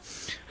 Iowa.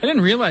 I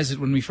didn't realize it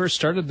when we first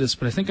started this,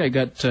 but I think I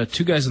got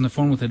two guys on the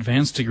phone with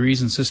advanced degrees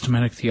in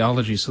systematic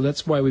theology, so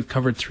that's why we've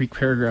covered 3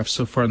 paragraphs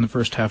so far in the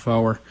first half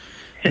hour,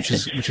 which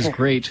is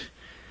great.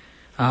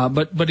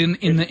 But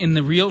in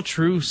the real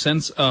true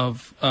sense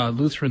of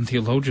Lutheran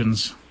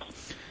theologians,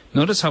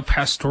 notice how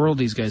pastoral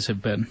these guys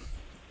have been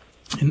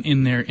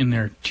in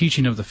their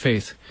teaching of the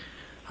faith.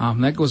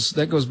 That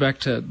goes back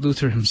to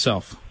Luther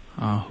himself,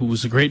 who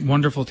was a great,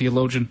 wonderful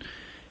theologian,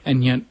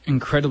 and yet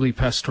incredibly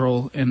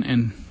pastoral.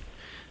 And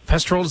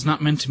pastoral is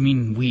not meant to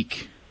mean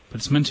weak, but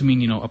it's meant to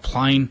mean,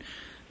 applying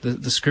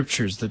the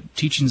scriptures, the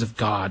teachings of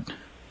God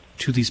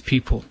to these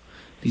people,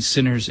 these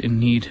sinners in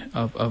need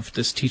of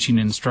this teaching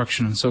and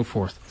instruction and so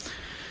forth.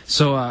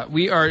 So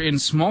we are in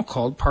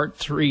Smalcald, Part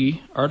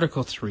 3,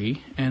 Article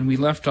 3, and we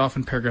left off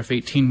in paragraph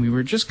 18. We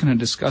were just going to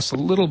discuss a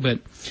little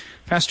bit.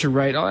 Pastor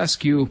Wright, I'll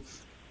ask you,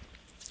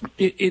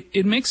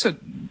 it makes a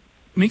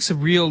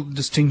real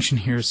distinction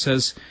here. It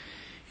says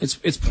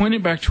it's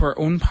pointed back to our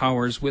own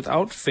powers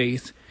without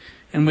faith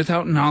and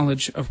without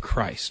knowledge of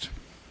Christ.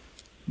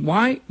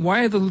 Why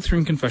are the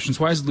Lutheran confessions,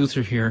 why is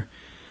Luther here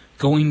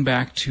going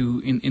back to,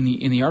 in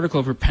the article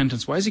of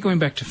repentance, why is he going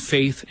back to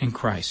faith in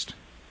Christ?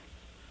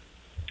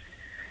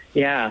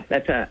 Yeah,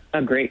 that's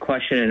a great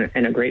question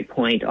and a great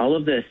point. All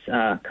of this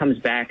comes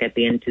back at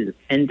the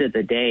end of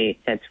the day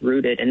that's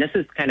rooted, and this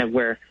is kind of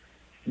where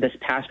this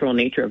pastoral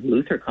nature of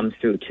Luther comes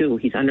through too.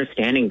 He's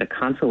understanding the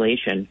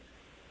consolation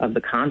of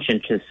the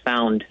conscience is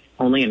found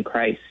only in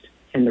Christ.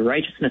 And the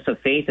righteousness of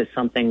faith is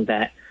something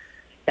that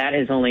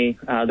is only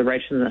the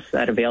righteousness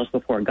that avails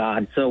before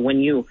God. So when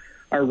you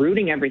are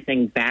rooting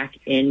everything back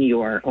in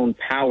your own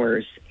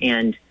powers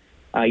and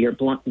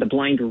the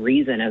blind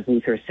reason, as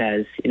Luther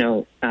says,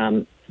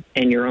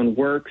 in your own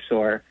works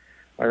or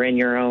in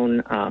your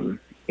own,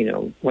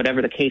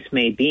 whatever the case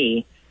may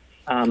be,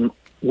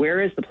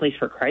 where is the place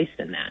for Christ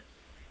in that?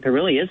 There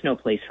really is no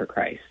place for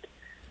Christ.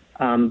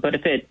 But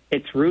if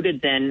it's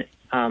rooted then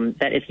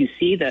that if you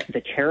see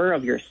the terror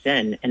of your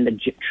sin and the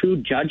true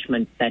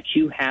judgment that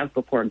you have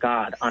before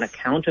God on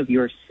account of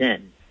your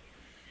sin,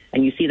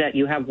 and you see that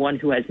you have one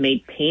who has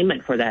made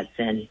payment for that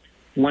sin,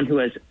 one who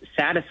has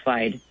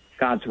satisfied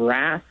God's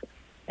wrath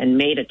and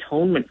made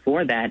atonement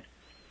for that,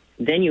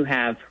 then you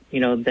have,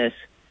 this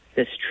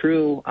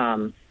true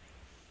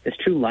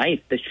life,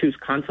 this true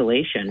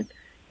consolation,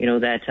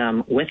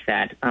 that with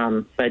that.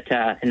 And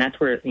that's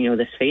where,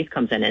 this faith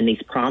comes in and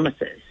these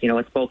promises.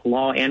 It's both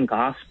law and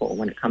gospel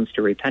when it comes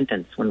to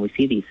repentance when we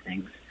see these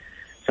things.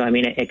 So,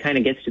 it kind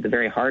of gets to the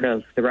very heart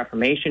of the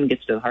Reformation,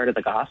 gets to the heart of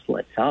the gospel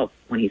itself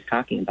when he's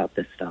talking about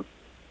this stuff.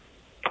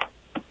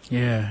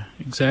 Yeah,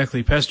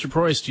 exactly. Pastor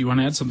Preuss, do you want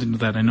to add something to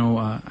that? I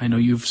know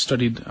you've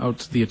studied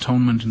out the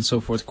atonement and so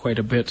forth quite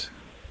a bit.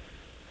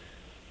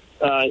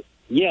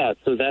 Yeah,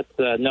 so that's,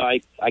 no,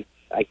 I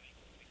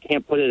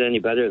can't put it any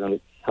better than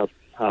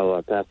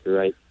how Pastor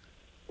Wright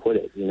put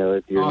it.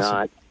 If you're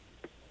awesome.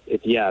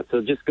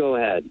 So just go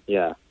ahead.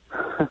 Yeah.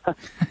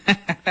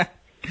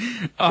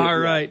 All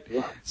right.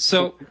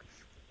 So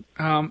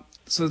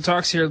the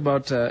talks here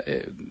about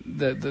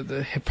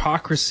the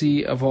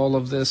hypocrisy of all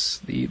of this,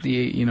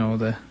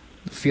 the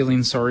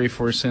feeling sorry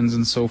for sins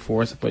and so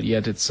forth, but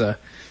yet it's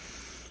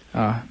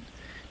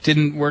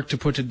didn't work to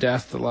put to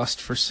death the lust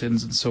for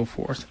sins and so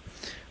forth.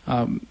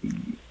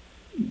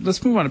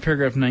 Let's move on to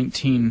paragraph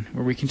 19,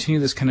 where we continue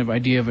this kind of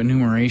idea of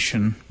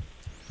enumeration.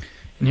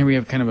 And here we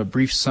have kind of a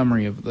brief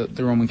summary of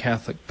the Roman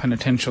Catholic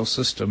penitential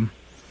system.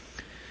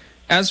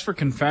 As for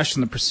confession,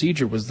 the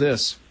procedure was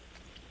this.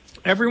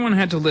 Everyone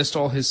had to list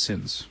all his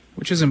sins,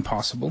 which is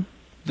impossible.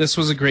 This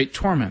was a great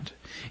torment.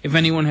 If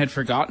anyone had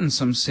forgotten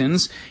some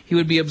sins, he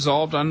would be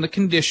absolved on the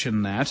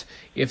condition that,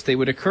 if they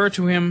would occur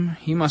to him,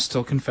 he must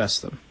still confess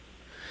them.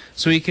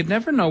 So he could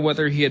never know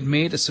whether he had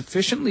made a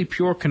sufficiently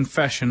pure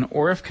confession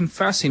or if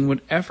confessing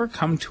would ever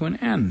come to an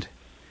end.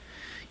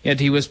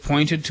 Yet he was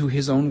pointed to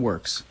his own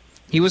works.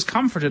 He was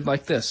comforted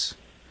like this.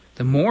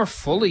 The more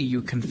fully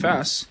you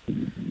confess,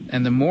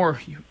 and the more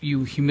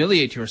you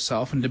humiliate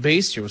yourself and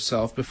debase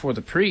yourself before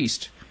the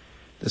priest,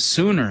 the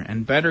sooner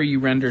and better you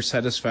render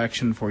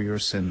satisfaction for your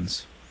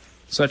sins.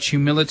 Such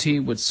humility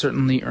would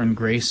certainly earn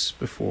grace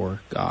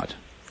before God.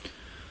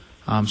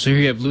 So here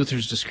you have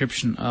Luther's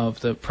description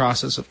of the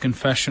process of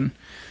confession.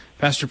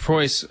 Pastor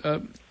Preuss,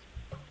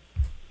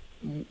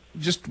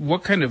 just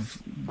what kind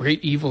of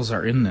great evils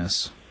are in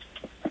this?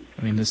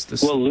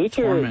 This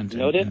Luther, torment.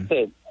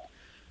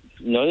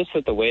 Notice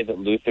that the way that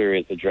Luther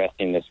is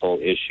addressing this whole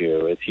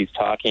issue is he's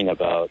talking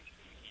about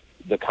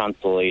the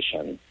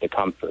consolation, the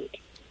comfort,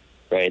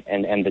 right?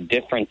 And the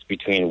difference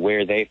between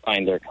where they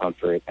find their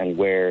comfort and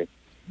where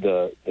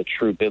the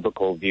true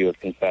biblical view of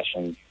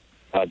confession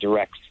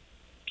directs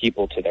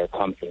people to their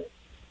comfort.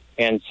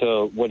 And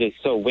so what is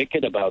so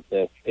wicked about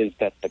this is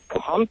that the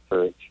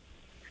comfort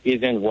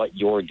is in what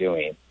you're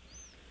doing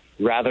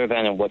rather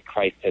than in what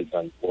Christ has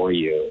done for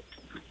you.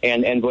 How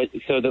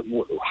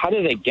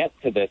do they get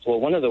to this? Well,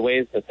 one of the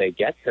ways that they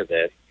get to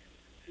this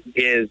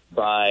is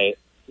by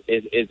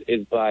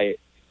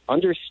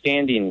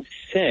understanding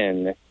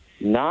sin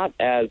not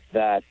as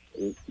that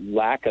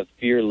lack of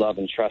fear, love,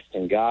 and trust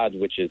in God,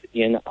 which is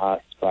in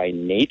us by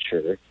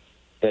nature,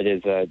 that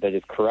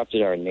has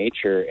corrupted our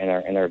nature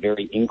and our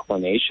very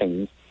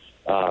inclinations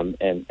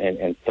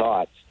and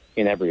thoughts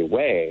in every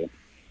way,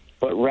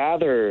 but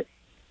rather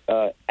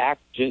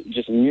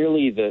just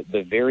merely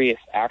the various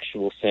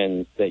actual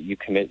sins that you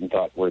commit in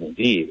thought, word, and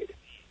deed.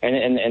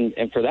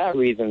 And for that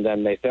reason,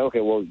 then they say, okay,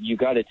 well, you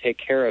got to take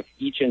care of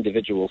each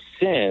individual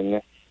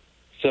sin.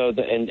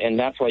 And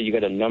that's why you got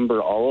to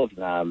number all of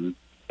them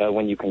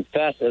when you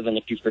confess. And then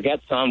if you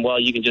forget some, well,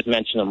 you can just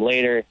mention them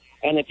later.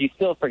 And if you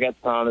still forget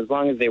some, as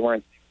long as they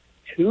weren't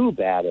too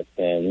bad of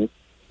sins,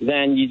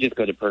 then you just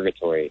go to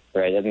purgatory,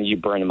 right? And then you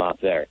burn them off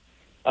there.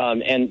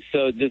 But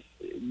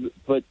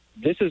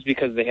this is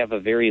because they have a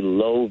very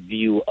low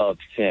view of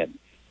sin,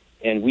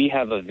 and we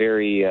have a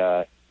very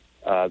I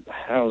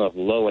don't know if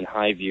low and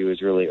high view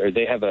is really, or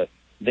they have a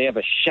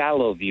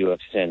shallow view of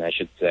sin, I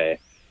should say,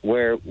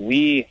 where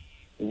we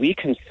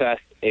confess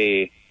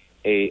a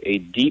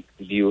deep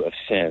view of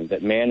sin,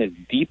 that man is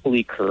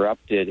deeply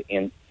corrupted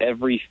in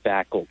every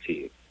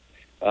faculty.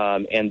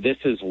 And this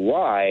is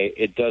why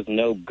it does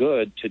no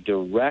good to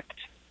direct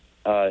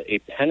a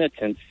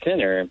penitent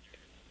sinner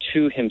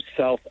to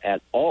himself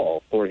at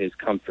all for his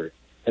comfort.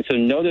 And so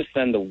notice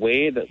then the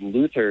way that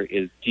Luther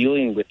is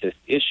dealing with this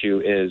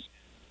issue is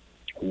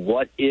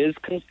what is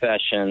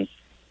confession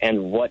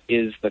and what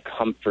is the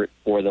comfort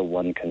for the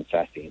one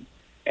confessing.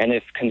 And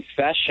if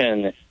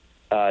confession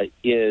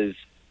is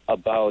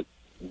about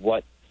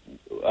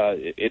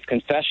if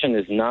confession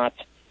is not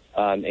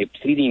a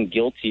pleading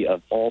guilty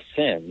of all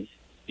sins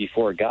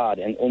before God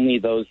and only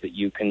those that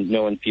you can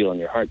know and feel in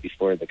your heart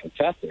before the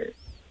confessor,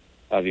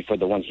 before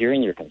the one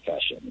hearing your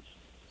confession.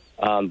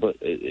 But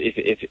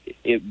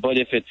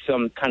if it's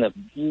some kind of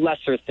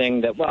lesser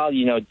thing that, well,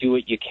 do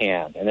what you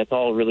can, and it's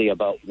all really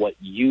about what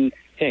you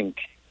think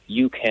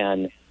you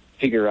can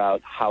figure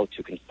out how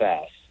to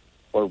confess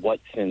or what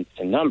sins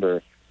to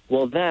number,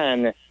 well,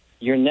 then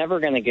you're never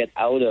going to get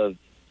out of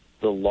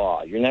the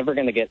law. You're never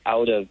going to get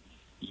out of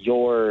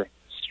your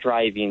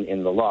striving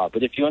in the law.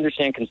 But if you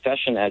understand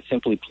confession as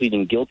simply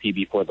pleading guilty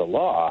before the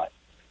law,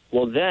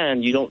 well,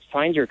 then you don't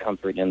find your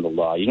comfort in the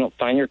law. You don't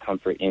find your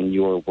comfort in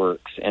your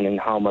works and in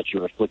how much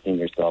you're afflicting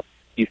yourself.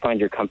 You find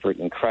your comfort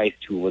in Christ,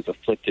 who was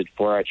afflicted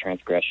for our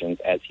transgressions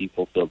as he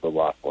fulfilled the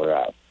law for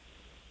us.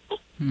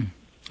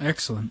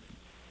 Excellent.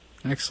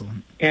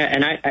 Yeah,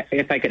 and I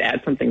if I could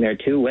add something there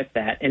too with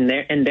that, and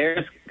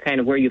there's kind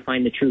of where you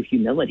find the true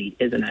humility,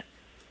 isn't it?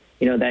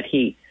 That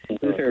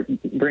Luther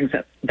brings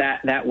up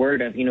that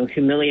word of,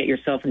 humiliate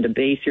yourself and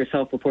debase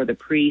yourself before the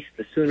priest,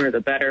 the sooner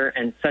the better,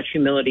 and such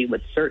humility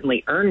would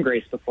certainly earn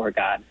grace before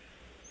God.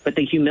 But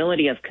the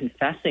humility of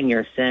confessing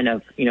your sin,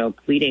 of,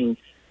 pleading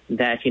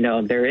that,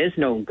 there is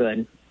no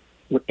good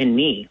in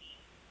me,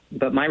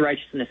 but my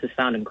righteousness is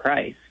found in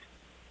Christ.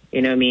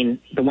 The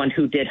one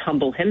who did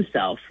humble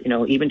himself,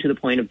 even to the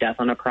point of death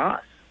on a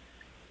cross.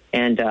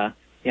 And,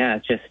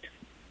 it's just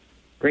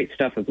great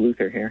stuff of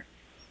Luther here.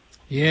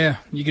 Yeah,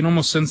 you can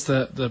almost sense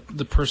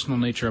the personal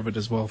nature of it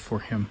as well for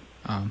him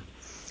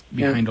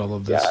behind all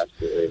of this. Yeah,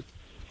 absolutely.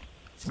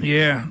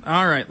 Yeah,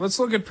 all right, let's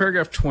look at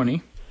paragraph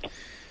 20.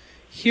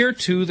 Here,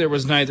 too, there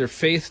was neither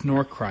faith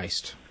nor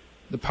Christ.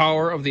 The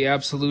power of the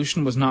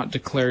absolution was not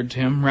declared to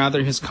him.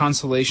 Rather, his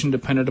consolation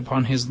depended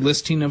upon his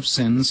listing of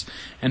sins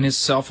and his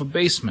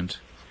self-abasement.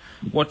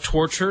 What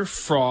torture,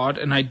 fraud,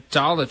 and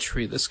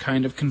idolatry this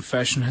kind of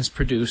confession has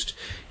produced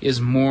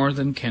is more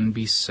than can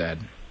be said.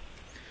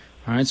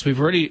 All right, so we've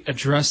already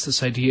addressed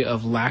this idea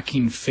of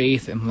lacking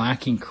faith and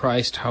lacking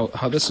Christ, how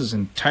this is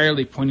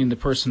entirely pointing the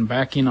person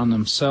back in on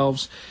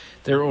themselves,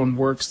 their own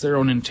works, their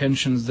own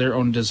intentions, their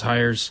own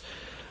desires,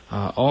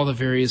 all the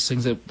various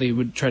things that they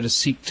would try to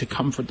seek to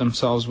comfort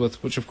themselves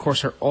with, which of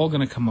course are all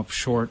going to come up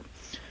short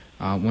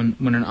when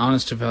an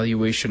honest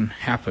evaluation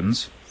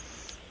happens,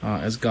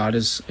 as God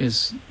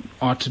is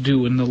ought to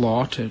do in the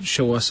law to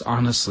show us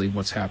honestly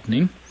what's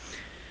happening.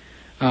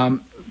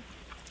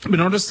 But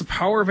notice the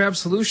power of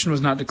absolution was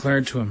not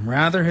declared to him.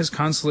 Rather, his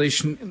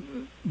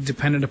consolation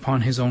depended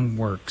upon his own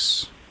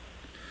works.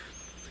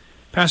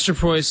 Pastor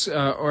Preuss,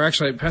 or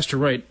actually Pastor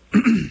Wright,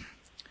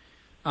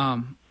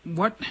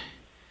 what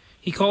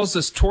he calls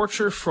this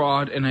torture,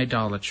 fraud, and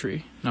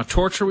idolatry. Now,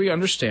 torture we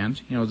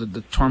understand,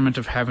 the torment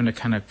of having to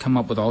kind of come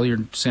up with all your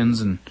sins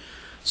and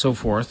so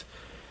forth.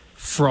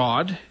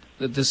 Fraud,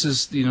 that this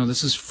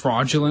is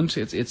fraudulent.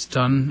 It's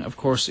done, of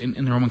course,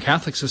 in the Roman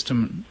Catholic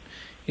system.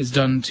 It's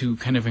done to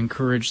kind of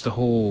encourage the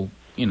whole,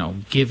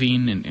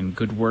 giving and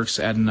good works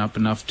adding up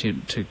enough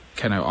to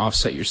kind of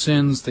offset your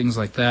sins, things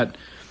like that.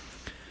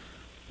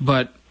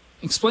 But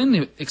explain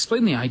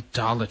the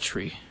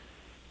idolatry.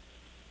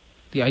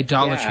 The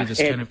idolatry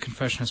this kind of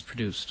confession has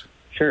produced.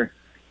 Sure.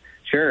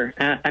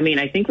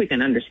 I think we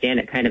can understand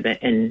it kind of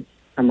in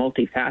a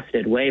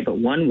multifaceted way, but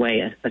one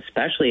way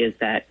especially is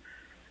that,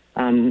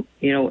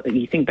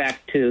 you think back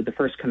to the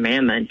first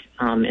commandment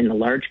in the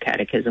Large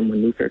Catechism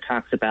when Luther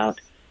talks about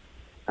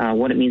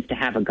what it means to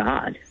have a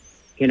God,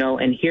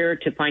 and here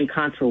to find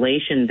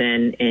consolation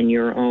then in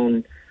your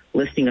own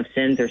listing of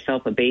sins or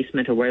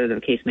self-abasement or whatever the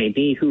case may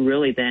be, who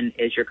really then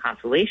is your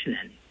consolation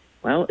in?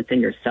 Well, it's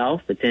in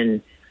yourself. It's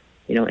in,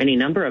 any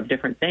number of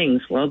different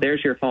things. Well,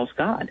 there's your false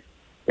God.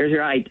 There's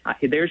your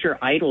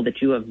idol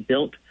that you have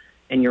built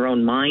in your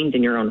own mind,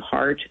 in your own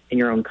heart, in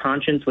your own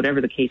conscience, whatever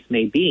the case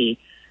may be.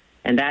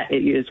 And that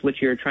is what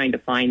you're trying to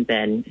find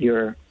then,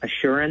 your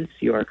assurance,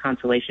 your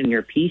consolation,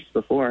 your peace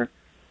before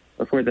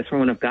the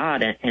throne of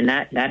God, and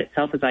that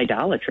itself is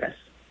idolatrous.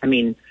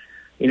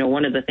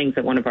 One of the things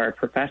that one of our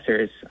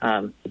professors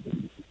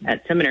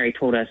at seminary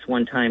told us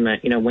one time,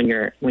 when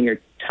you're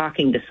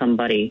talking to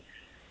somebody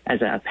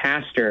as a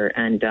pastor,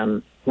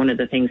 and one of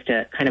the things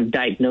to kind of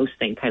diagnose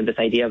things, kind of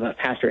this idea of a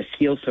pastor, a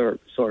seelsorger,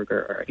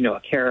 or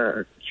a carer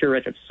or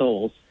curate of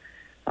souls,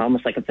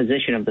 almost like a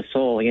physician of the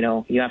soul.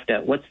 You have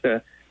to, what's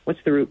the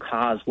root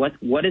cause?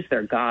 What is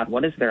their God?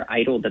 What is their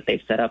idol that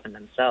they've set up in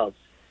themselves?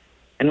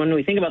 And when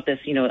we think about this,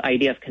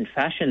 idea of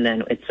confession,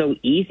 then it's so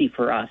easy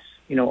for us,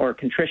 or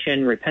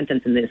contrition,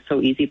 repentance, and it's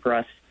so easy for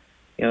us,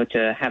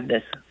 to have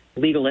this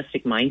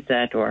legalistic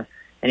mindset or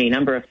any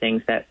number of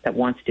things that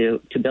wants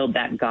to build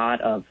that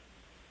God of,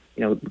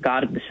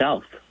 God of the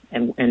self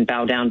and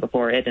bow down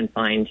before it and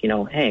find,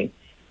 hey,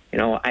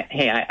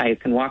 I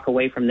can walk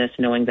away from this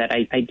knowing that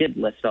I did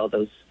list all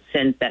those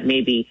sins that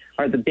maybe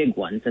are the big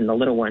ones, and the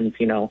little ones,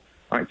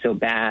 aren't so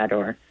bad,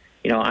 or,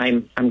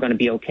 I'm going to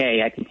be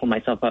okay. I can pull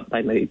myself up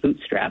by my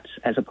bootstraps,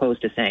 as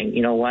opposed to saying,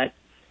 you know what,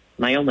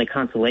 my only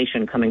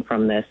consolation coming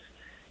from this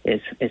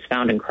is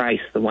found in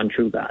Christ, the one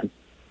true God.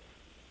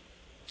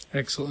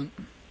 Excellent.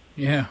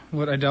 Yeah,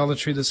 what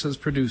idolatry this has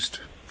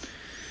produced.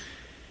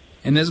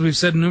 And as we've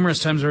said numerous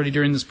times already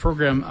during this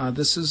program,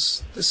 this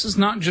is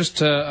not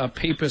just a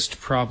papist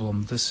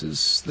problem. This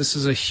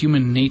is a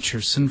human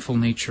nature, sinful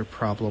nature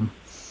problem,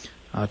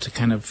 to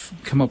kind of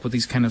come up with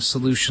these kind of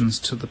solutions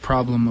to the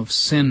problem of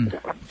sin,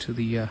 to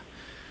the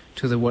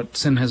what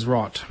sin has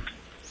wrought.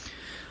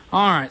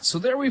 All right, so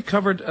there we've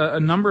covered a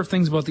number of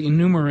things about the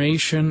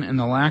enumeration and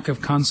the lack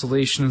of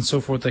consolation and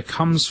so forth that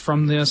comes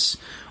from this,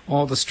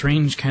 all the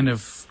strange kind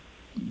of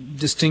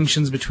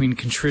distinctions between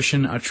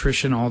contrition,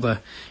 attrition, all the,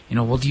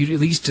 well, do you at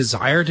least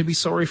desire to be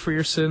sorry for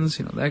your sins?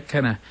 That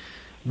kind of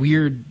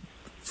weird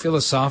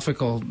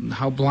philosophical,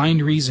 how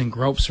blind reason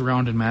gropes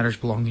around in matters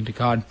belonging to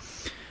God.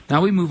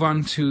 Now we move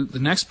on to the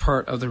next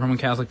part of the Roman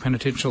Catholic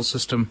penitential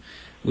system,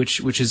 which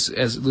is,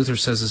 as Luther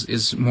says,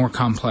 is more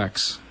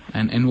complex.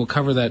 And we'll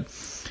cover that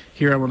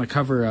here. I want to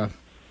cover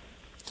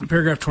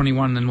paragraph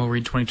 21, and then we'll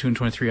read 22 and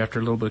 23 after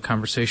a little bit of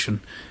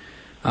conversation.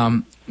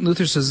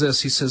 Luther says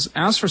this. He says,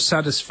 as for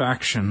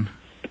satisfaction,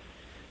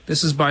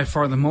 this is by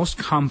far the most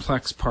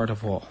complex part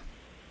of all.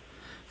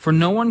 For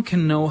no one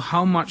can know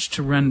how much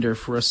to render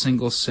for a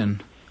single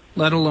sin,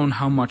 let alone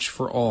how much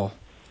for all.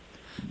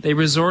 They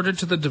resorted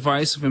to the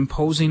device of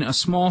imposing a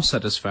small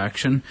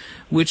satisfaction,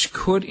 which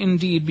could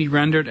indeed be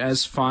rendered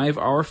as 5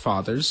 Our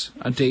Fathers,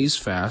 a day's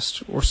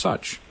fast, or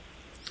such.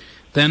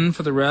 Then,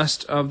 for the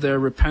rest of their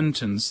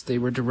repentance, they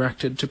were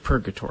directed to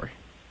purgatory.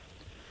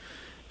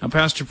 Now,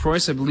 Pastor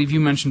Preuss, I believe you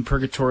mentioned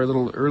purgatory a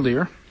little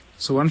earlier,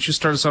 so why don't you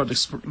start us out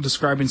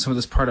describing some of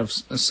this part of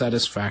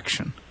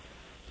satisfaction?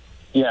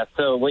 Yeah,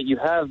 so what you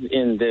have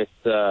in this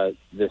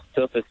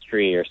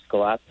sophistry or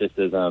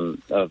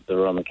scholasticism of the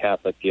Roman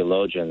Catholic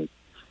theologians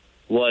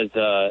was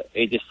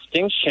a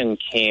distinction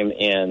came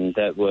in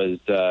that was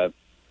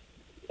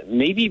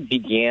maybe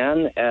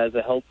began as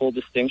a helpful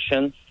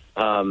distinction,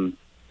 but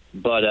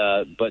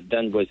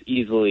then was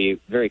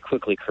very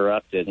quickly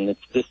corrupted. And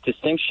it's this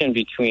distinction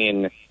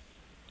between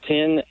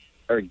sin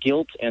or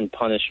guilt and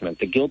punishment,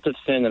 the guilt of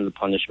sin and the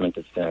punishment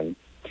of sin.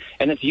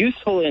 And it's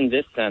useful in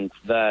this sense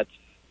that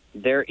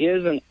there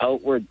is an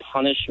outward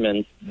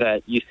punishment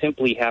that you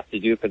simply have to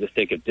do for the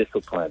sake of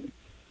discipline,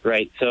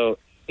 right? So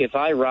if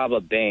I rob a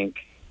bank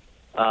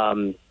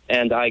and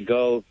I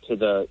go to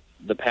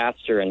the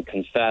pastor and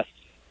confess,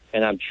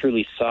 and I'm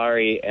truly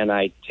sorry, and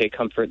I take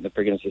comfort in the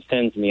forgiveness of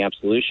sins and the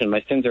absolution,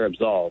 my sins are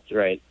absolved,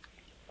 right?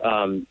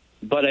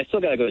 But I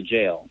still got to go to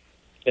jail.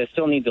 I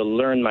still need to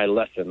learn my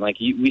lesson. Like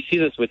we see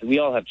this we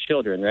all have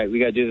children, right? We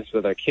got to do this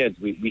with our kids.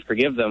 We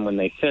forgive them when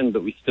they sin,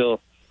 but we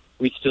still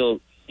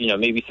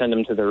maybe send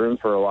them to their room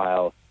for a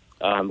while,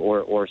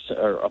 or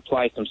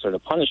apply some sort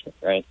of punishment,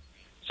 right?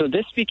 So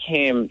this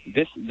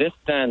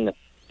then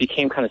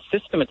became kind of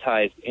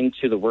systematized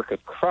into the work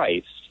of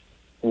Christ,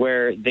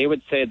 where they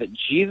would say that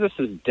Jesus'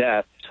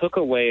 death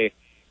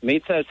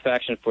made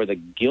satisfaction for the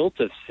guilt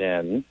of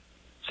sin,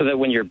 so that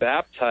when you're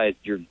baptized,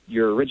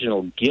 your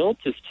original guilt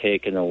is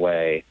taken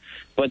away,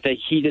 but that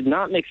he did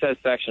not make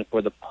satisfaction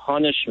for the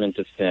punishment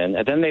of sin.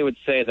 And then they would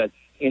say that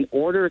in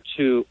order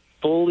to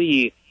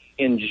fully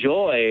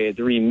enjoy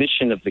the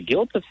remission of the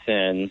guilt of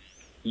sin,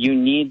 you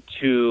need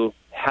to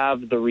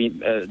have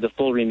the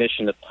full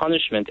remission of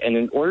punishment. And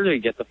in order to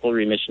get the full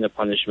remission of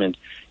punishment,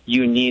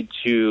 you need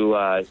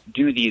to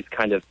do these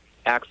kind of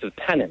acts of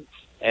penance.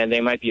 And they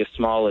might be as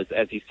small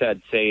as he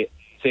said, say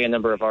a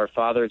number of Our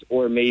Fathers,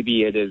 or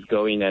maybe it is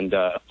going and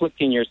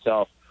afflicting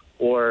yourself,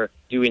 or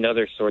doing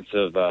other sorts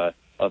of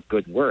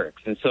good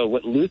works. And so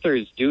what Luther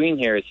is doing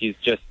here is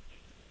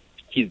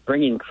he's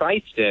bringing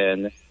Christ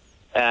in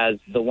as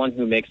the one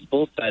who makes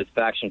full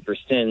satisfaction for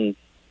sin,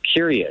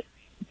 period.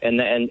 And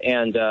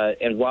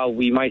while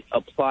we might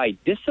apply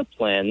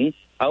discipline,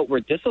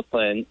 outward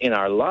discipline in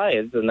our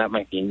lives, and that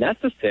might be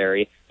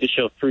necessary to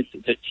show fruits,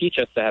 to teach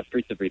us to have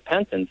fruits of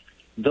repentance,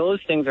 those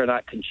things are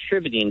not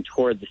contributing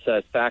toward the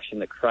satisfaction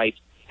that Christ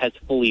has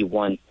fully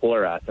won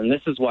for us. And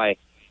this is why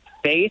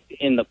faith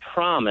in the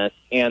promise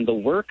and the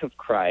work of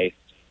Christ,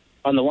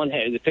 on the one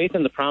hand, the faith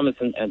in the promise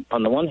and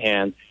on the one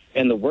hand,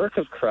 and the work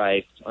of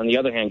Christ on the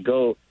other hand,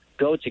 go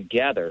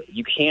together.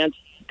 You can't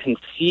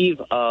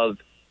conceive of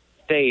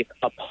faith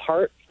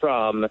apart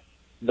from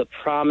the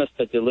promise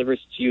that delivers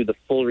to you the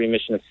full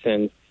remission of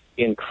sins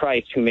in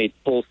Christ, who made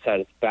full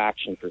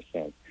satisfaction for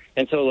sin.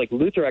 And so, like,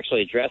 Luther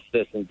actually addressed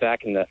this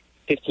back in the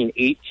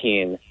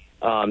 1518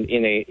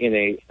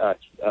 in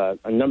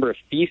a number of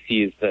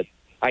theses that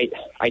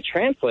I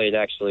translated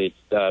actually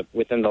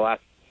within the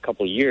last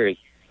couple of years,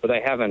 but I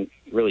haven't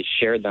really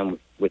shared them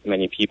with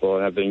many people,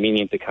 and I've been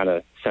meaning to kind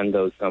of send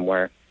those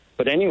somewhere.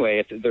 But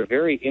anyway, they're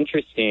very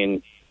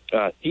interesting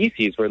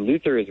theses where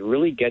Luther is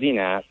really getting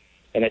at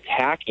and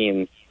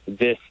attacking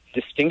this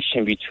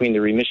distinction between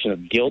the remission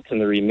of guilt and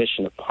the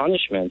remission of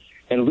punishment,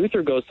 And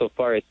Luther goes so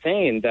far as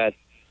saying that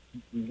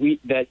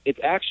it's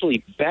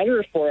actually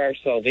better for our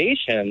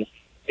salvation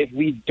if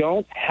we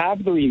don't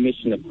have the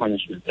remission of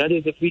punishment. That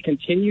is, if we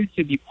continue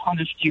to be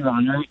punished here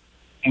on earth,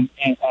 and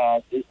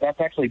that's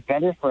actually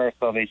better for our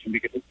salvation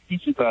because it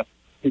teaches us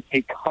to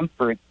take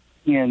comfort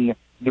in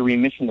the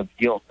remission of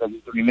guilt, that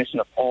is the remission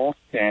of all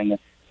sin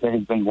that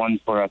has been won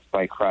for us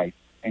by Christ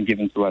and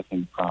given to us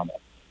in the promise.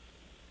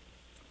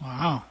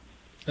 Wow.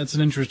 That's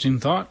an interesting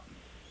thought.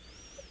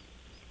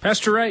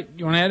 Pastor Wright,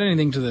 you want to add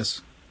anything to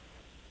this?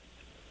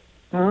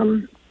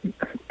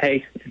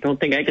 I don't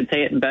think I could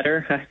say it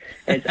better.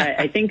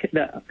 I think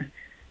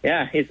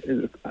he's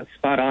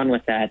spot on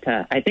with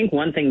that. I think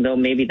one thing, though,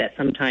 maybe that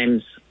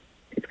sometimes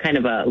it's kind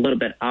of a little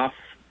bit off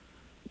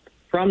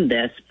from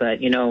this, but,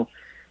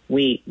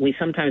 we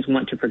sometimes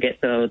want to forget,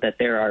 though, that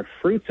there are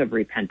fruits of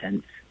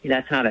repentance.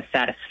 That's not a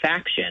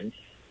satisfaction.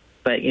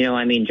 But,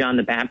 John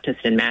the Baptist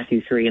in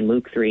Matthew 3 and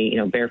Luke 3,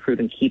 bear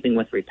fruit in keeping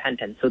with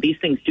repentance. So these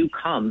things do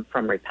come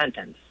from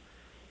repentance,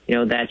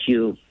 that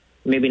you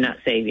maybe not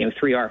say,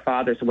 3 Our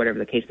Fathers or whatever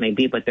the case may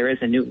be, but there is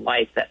a new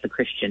life that the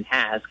Christian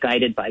has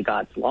guided by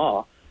God's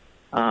law.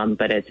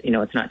 But it's,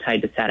 it's not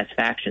tied to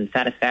satisfaction.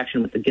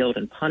 Satisfaction with the guilt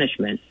and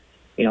punishment,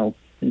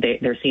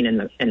 they're seen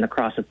in the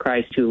cross of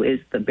Christ, who is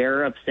the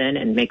bearer of sin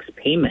and makes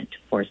payment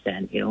for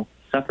sin,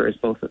 suffers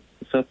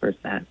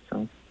that.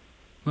 So.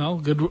 Well,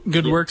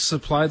 good works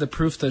supply the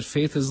proof that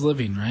faith is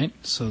living, right?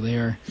 So they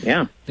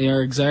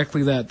are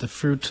exactly that, the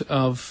fruit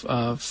of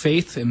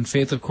faith, and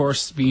faith, of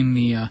course, being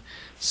the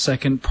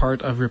second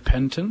part of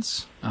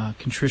repentance,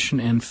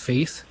 contrition and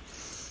faith.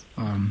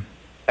 And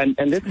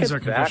this is our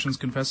confessions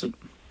confess it?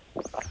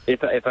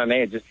 If I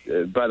may, just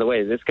by the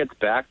way, this gets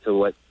back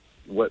to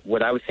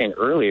what I was saying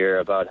earlier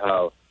about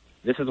how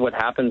this is what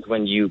happens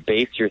when you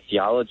base your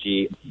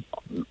theology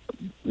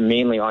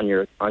mainly on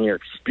your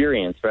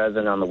experience rather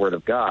than on the Word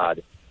of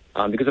God.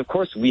 Because, of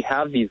course, we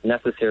have these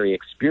necessary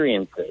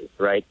experiences,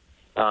 right?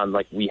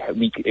 Like we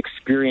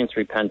experience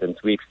repentance.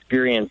 We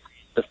experience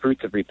the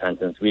fruits of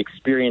repentance. We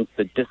experience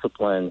the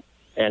discipline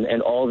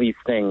and all these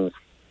things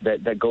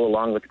that go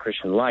along with the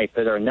Christian life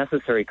that are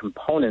necessary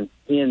components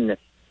in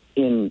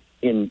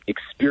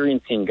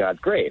experiencing God's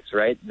grace,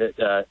 right?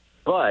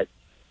 But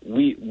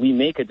we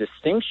make a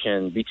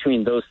distinction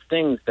between those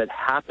things that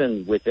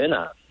happen within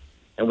us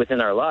and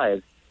within our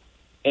lives,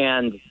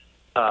 and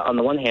on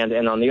the one hand,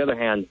 and on the other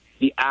hand,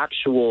 the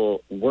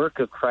actual work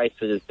of Christ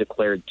that is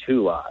declared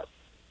to us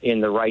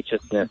in the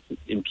righteousness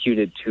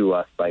imputed to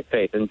us by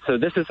faith. And so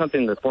this is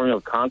something the Formula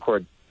of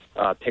Concord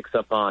picks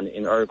up on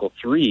in Article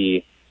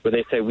 3, where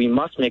they say we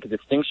must make a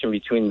distinction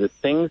between the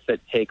things that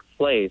take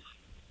place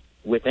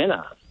within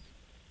us,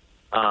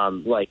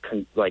 like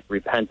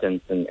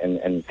repentance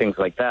and things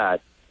like that,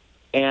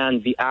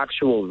 and the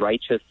actual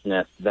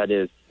righteousness that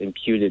is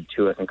imputed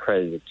to us and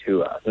credited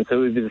to us. And so it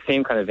would be the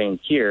same kind of vein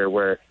here,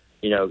 where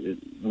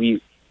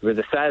where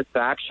the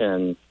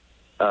satisfaction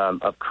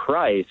of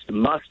Christ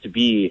must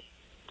be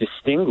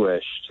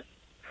distinguished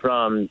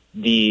from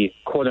the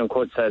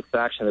quote-unquote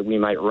satisfaction that we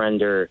might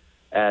render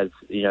as,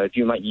 if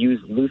you might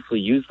loosely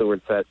use the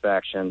word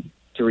satisfaction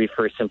to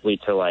refer simply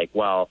to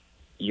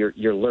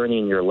you're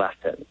learning your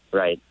lesson,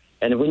 right?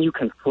 And when you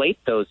conflate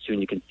those two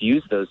and you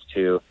confuse those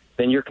two,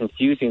 then you're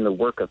confusing the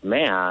work of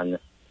man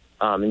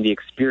and the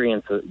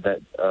experience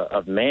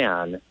of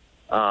man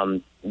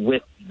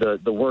with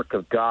the work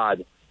of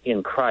God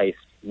in Christ,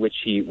 which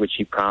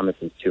he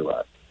promises to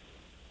us.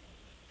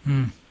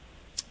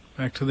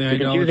 Back to the idolatry.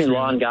 idolatry. Confusing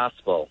law and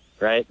gospel,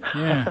 right?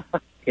 Yeah.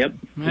 Yep.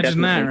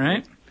 Imagine that,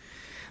 right?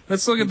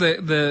 Let's look at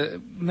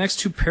the next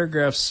two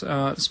paragraphs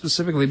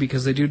specifically,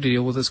 because they do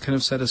deal with this kind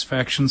of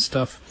satisfaction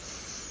stuff.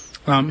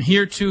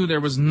 Here, too, there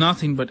was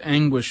nothing but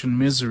anguish and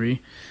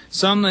misery.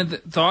 Some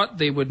thought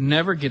they would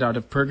never get out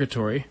of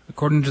purgatory.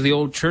 According to the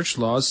old church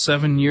laws,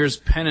 7 years'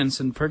 penance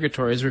in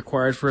purgatory is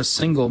required for a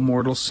single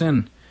mortal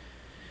sin.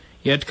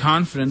 Yet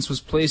confidence was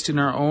placed in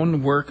our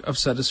own work of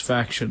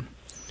satisfaction.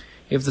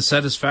 If the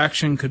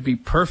satisfaction could be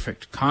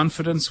perfect,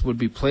 confidence would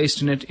be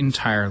placed in it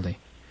entirely.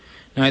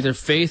 Neither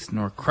faith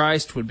nor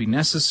Christ would be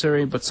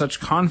necessary, but such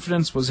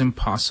confidence was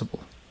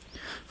impossible.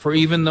 For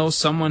even though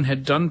someone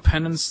had done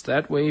penance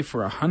that way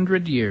for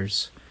 100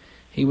 years,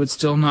 he would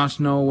still not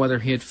know whether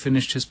he had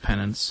finished his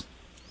penance.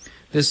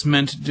 That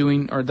meant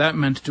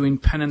doing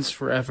penance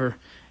forever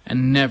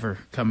and never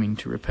coming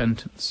to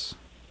repentance.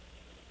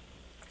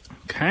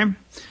 Okay?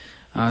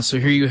 So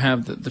here you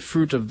have the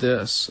fruit of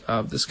this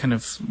kind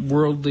of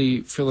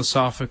worldly,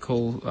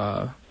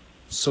 philosophical,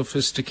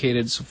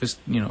 sophisticated,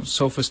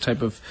 sophist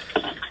type of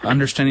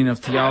understanding of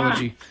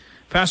theology.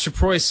 Pastor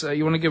Preuss,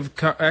 you want to give...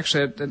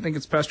 Actually, I think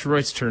it's Pastor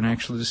Wright's turn,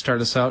 actually, to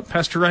start us out.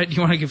 Pastor Wright, you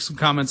want to give some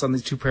comments on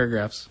these two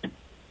paragraphs?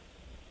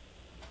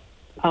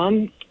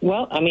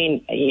 Well, I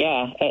mean,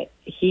 yeah,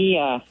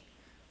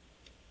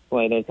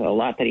 boy, there's a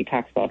lot that he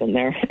talks about in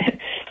there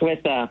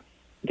with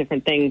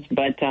different things,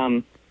 but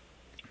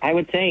I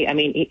would say, I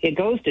mean, it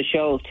goes to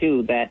show,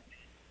 too, that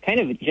kind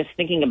of just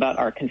thinking about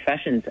our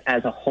confessions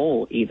as a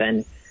whole,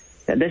 even,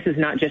 that this is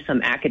not just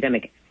some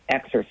academic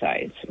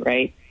exercise,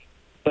 right?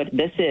 But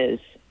this is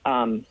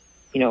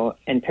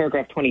in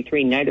paragraph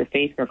 23, neither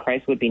faith nor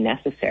Christ would be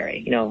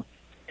necessary.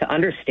 To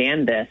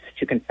understand this,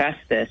 to confess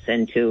this,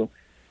 and to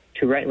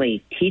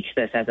rightly teach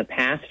this as a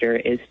pastor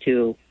is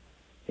to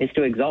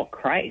exalt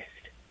Christ.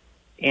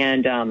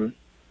 And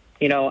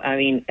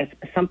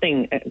it's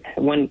something.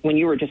 When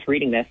you were just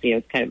reading this,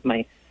 kind of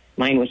my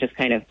mind was just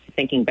kind of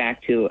thinking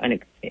back to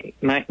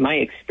my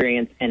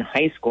experience in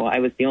high school. I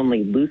was the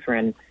only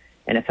Lutheran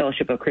in a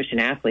Fellowship of Christian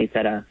Athletes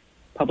at a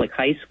public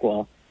high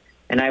school,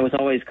 and I was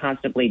always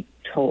constantly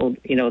told,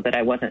 that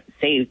I wasn't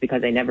saved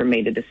because I never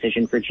made a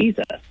decision for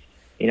Jesus.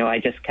 I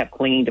just kept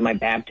clinging to my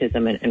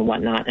baptism and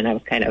whatnot, and I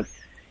was kind of,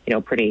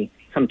 pretty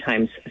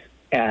sometimes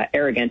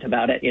arrogant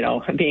about it,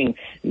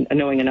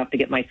 knowing enough to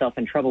get myself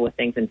in trouble with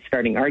things and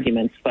starting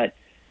arguments. But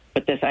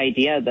this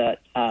idea that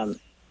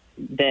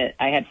that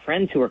I had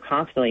friends who were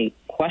constantly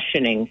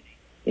questioning,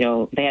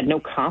 they had no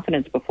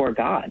confidence before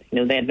God.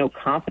 They had no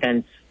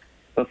confidence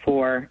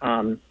before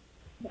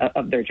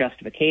of their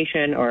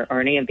justification or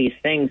any of these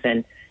things,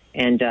 and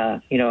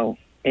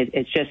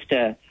it's just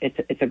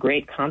it's a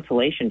great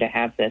consolation to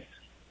have this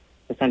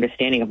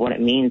understanding of what it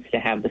means to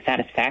have the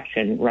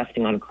satisfaction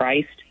resting on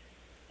Christ,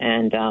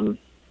 and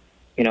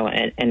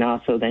and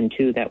also then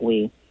too that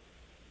we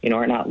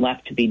are not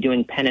left to be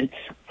doing penance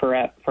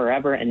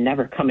forever and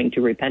never coming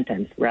to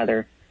repentance.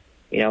 Rather,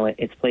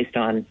 it's placed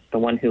on the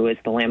one who is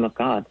the Lamb of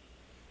God.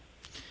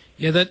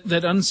 Yeah,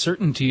 that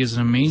uncertainty is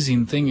an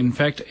amazing thing. In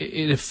fact,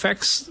 it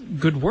affects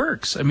good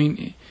works. I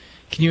mean,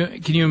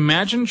 can you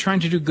imagine trying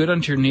to do good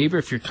unto your neighbor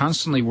if you're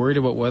constantly worried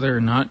about whether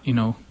or not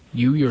you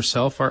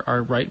yourself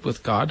are right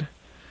with God?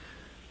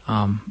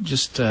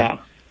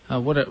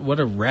 What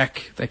a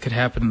wreck that could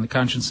happen in the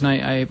conscience. And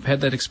I've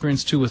had that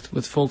experience too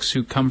with folks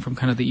who come from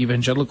kind of the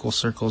evangelical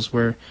circles,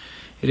 where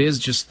it is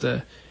just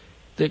the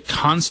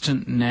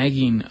constant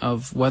nagging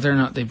of whether or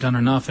not they've done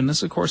enough. And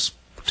this, of course,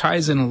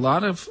 ties in a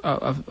lot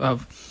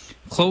of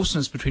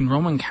closeness between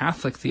Roman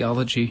Catholic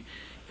theology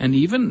and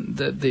even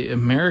the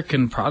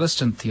American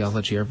Protestant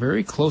theology are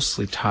very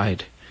closely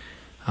tied.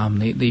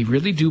 They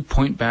really do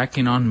point back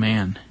in on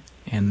man,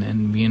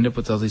 and we end up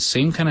with all these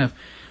same kind of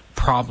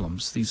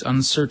problems, these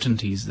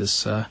uncertainties,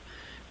 this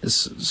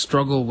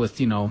struggle with,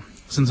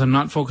 since I'm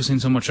not focusing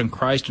so much on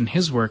Christ and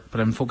His work,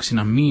 but I'm focusing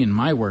on me and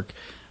my work,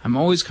 I'm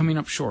always coming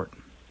up short.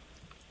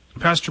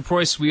 Pastor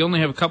Preuss, we only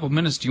have a couple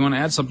minutes. Do you want to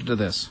add something to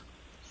this?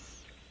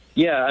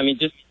 Yeah, I mean,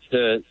 just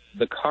the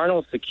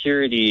carnal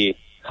security,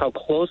 how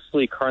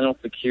closely carnal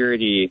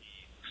security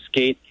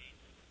skates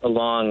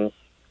along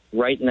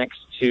right next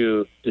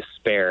to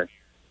despair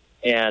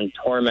and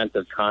torment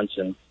of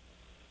conscience.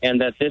 And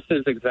that this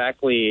is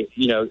exactly,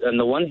 on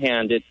the one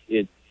hand,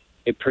 it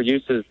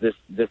produces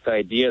this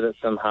idea that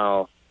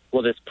somehow,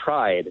 this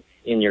pride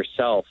in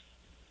yourself,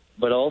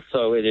 but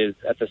also it is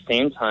at the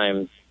same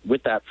time,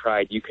 with that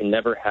pride, you can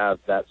never have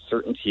that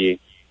certainty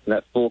and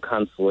that full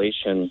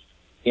consolation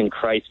in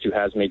Christ who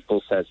has made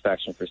full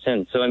satisfaction for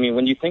sin. So, I mean,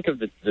 when you think of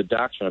the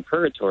doctrine of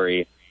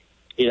purgatory,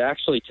 it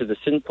actually, to the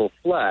sinful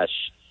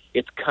flesh,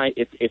 it's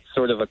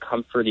sort of a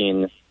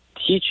comforting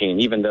teaching,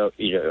 even though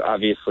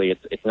obviously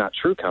it's not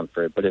true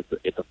comfort, but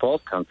it's a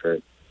false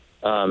comfort.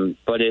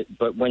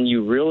 But when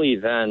you really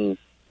then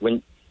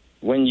when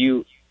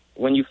you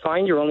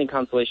find your only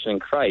consolation in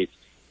Christ,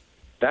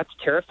 that's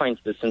terrifying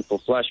to the sinful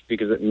flesh,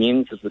 because it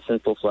means that the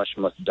sinful flesh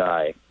must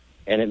die,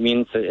 and it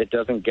means that it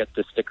doesn't get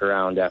to stick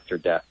around after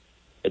death.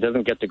 It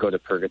doesn't get to go to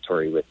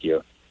purgatory with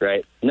you,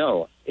 right?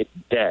 No, it's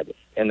dead,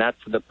 and that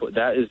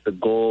is the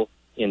goal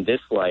in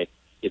this life.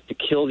 Is to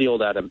kill the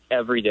old Adam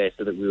every day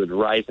so that we would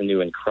rise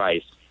anew in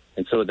Christ,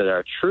 and so that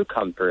our true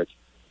comfort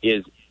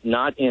is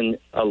not in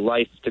a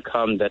life to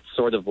come that's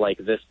sort of like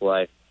this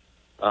life,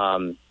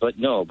 but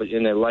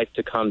in a life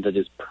to come that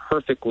is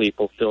perfectly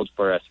fulfilled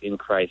for us in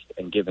Christ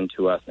and given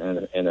to us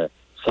in a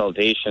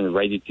salvation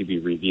ready to be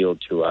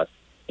revealed to us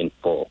in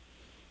full.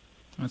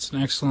 That's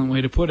an excellent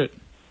way to put it.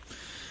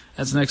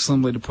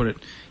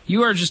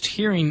 You are just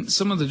hearing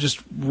some of the just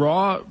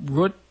raw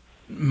root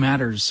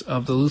matters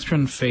of the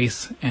Lutheran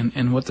faith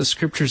and what the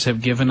Scriptures have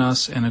given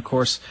us, and of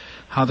course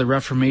how the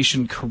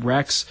Reformation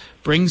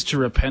brings to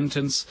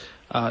repentance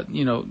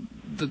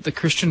the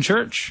Christian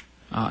Church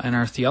and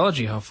our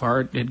theology, how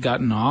far it had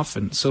gotten off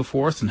and so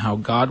forth, and how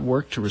God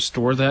worked to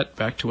restore that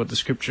back to what the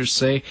Scriptures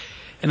say.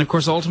 And of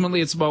course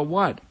ultimately it's about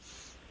what?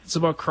 It's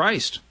about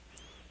Christ.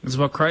 It's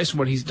about Christ and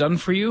what He's done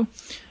for you.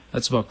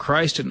 That's about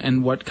Christ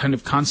and what kind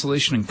of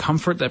consolation and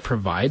comfort that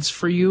provides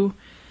for you.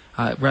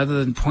 Rather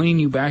than pointing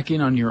you back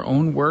in on your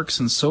own works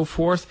and so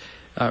forth,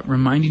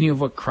 reminding you of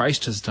what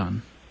Christ has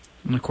done.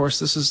 And of course,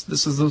 this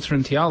is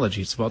Lutheran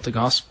theology. It's about the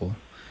gospel.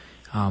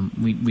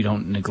 We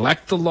don't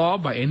neglect the law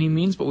by any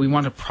means, but we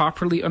want to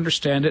properly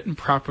understand it and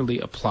properly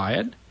apply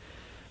it,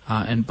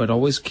 but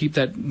always keep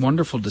that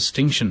wonderful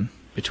distinction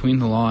between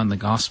the law and the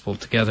gospel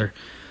together,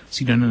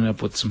 so you don't end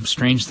up with some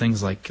strange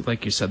things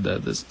like you said,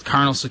 the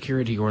carnal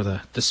security or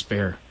the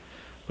despair,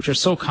 which are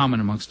so common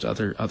amongst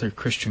other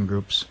Christian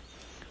groups.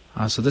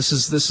 So this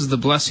is the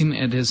blessing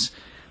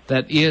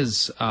that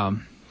is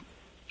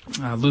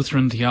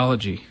Lutheran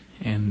theology,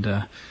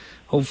 and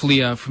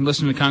hopefully from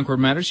listening to Concord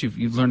Matters,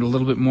 you've learned a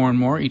little bit more and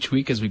more each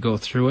week as we go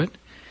through it.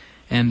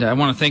 And I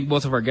want to thank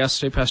both of our guests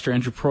today, Pastor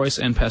Andrew Preuss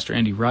and Pastor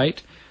Andy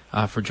Wright,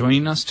 for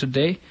joining us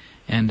today,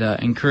 and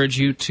encourage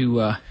you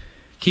to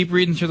keep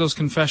reading through those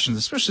confessions,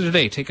 especially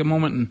today. Take a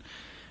moment and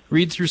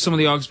read through some of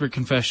the Augsburg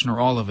Confession, or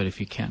all of it if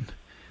you can.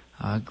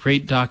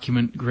 Great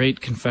document,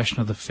 great confession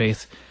of the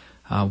faith,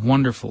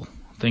 wonderful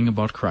thing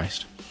about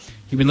Christ.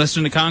 You've been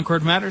listening to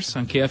Concord Matters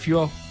on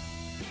KFUO.